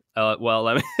launch.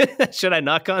 Should I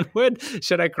knock on wood?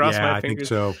 Should I cross my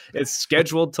fingers? I think so. It's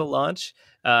scheduled to launch.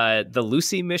 The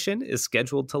Lucy mission is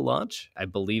scheduled to launch. I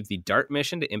believe the DART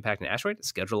mission to impact an asteroid is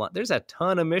scheduled to launch. There's a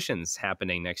ton of missions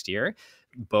happening next year.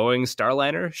 Boeing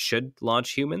Starliner should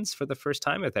launch humans for the first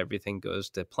time if everything goes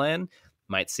to plan.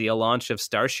 Might see a launch of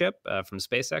Starship from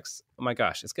SpaceX. Oh my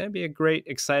gosh, it's going to be a great,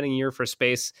 exciting year for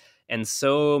space, and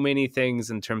so many things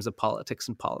in terms of politics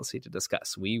and policy to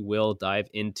discuss. We will dive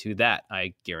into that,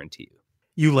 I guarantee you.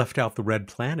 You left out the Red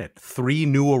Planet. 3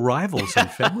 new arrivals in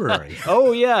February.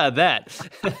 Oh, yeah, that.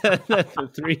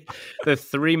 the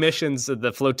three missions,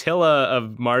 the flotilla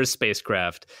of Mars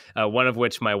spacecraft, one of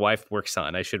which my wife works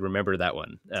on. I should remember that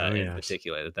one in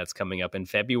particular. That's coming up in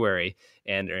February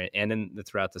and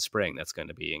throughout the spring. That's going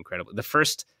to be incredible. The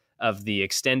first of the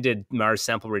extended Mars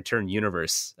Sample Return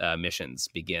Universe missions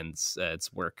begins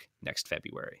its work next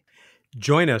February.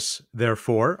 Join us,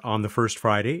 therefore, on the first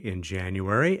Friday in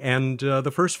January and the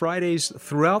first Fridays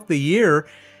throughout the year.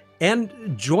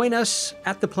 And join us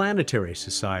at the Planetary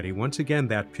Society. Once again,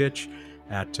 that pitch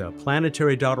at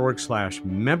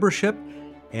planetary.org/membership,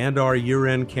 and our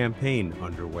year-end campaign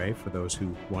underway for those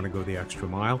who want to go the extra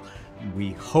mile.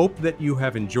 We hope that you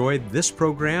have enjoyed this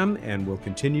program and will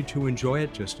continue to enjoy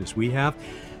it just as we have.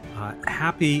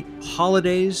 Happy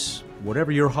holidays,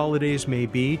 whatever your holidays may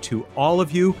be, to all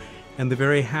of you. And the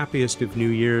very happiest of New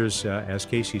Year's, as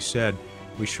Casey said,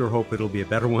 we sure hope it'll be a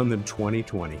better one than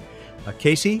 2020.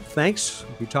 Casey, thanks.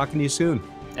 We'll be talking to you soon.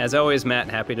 As always, Matt,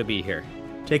 happy to be here.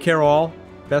 Take care, all.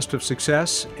 Best of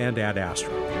success, and Ad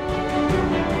Astra.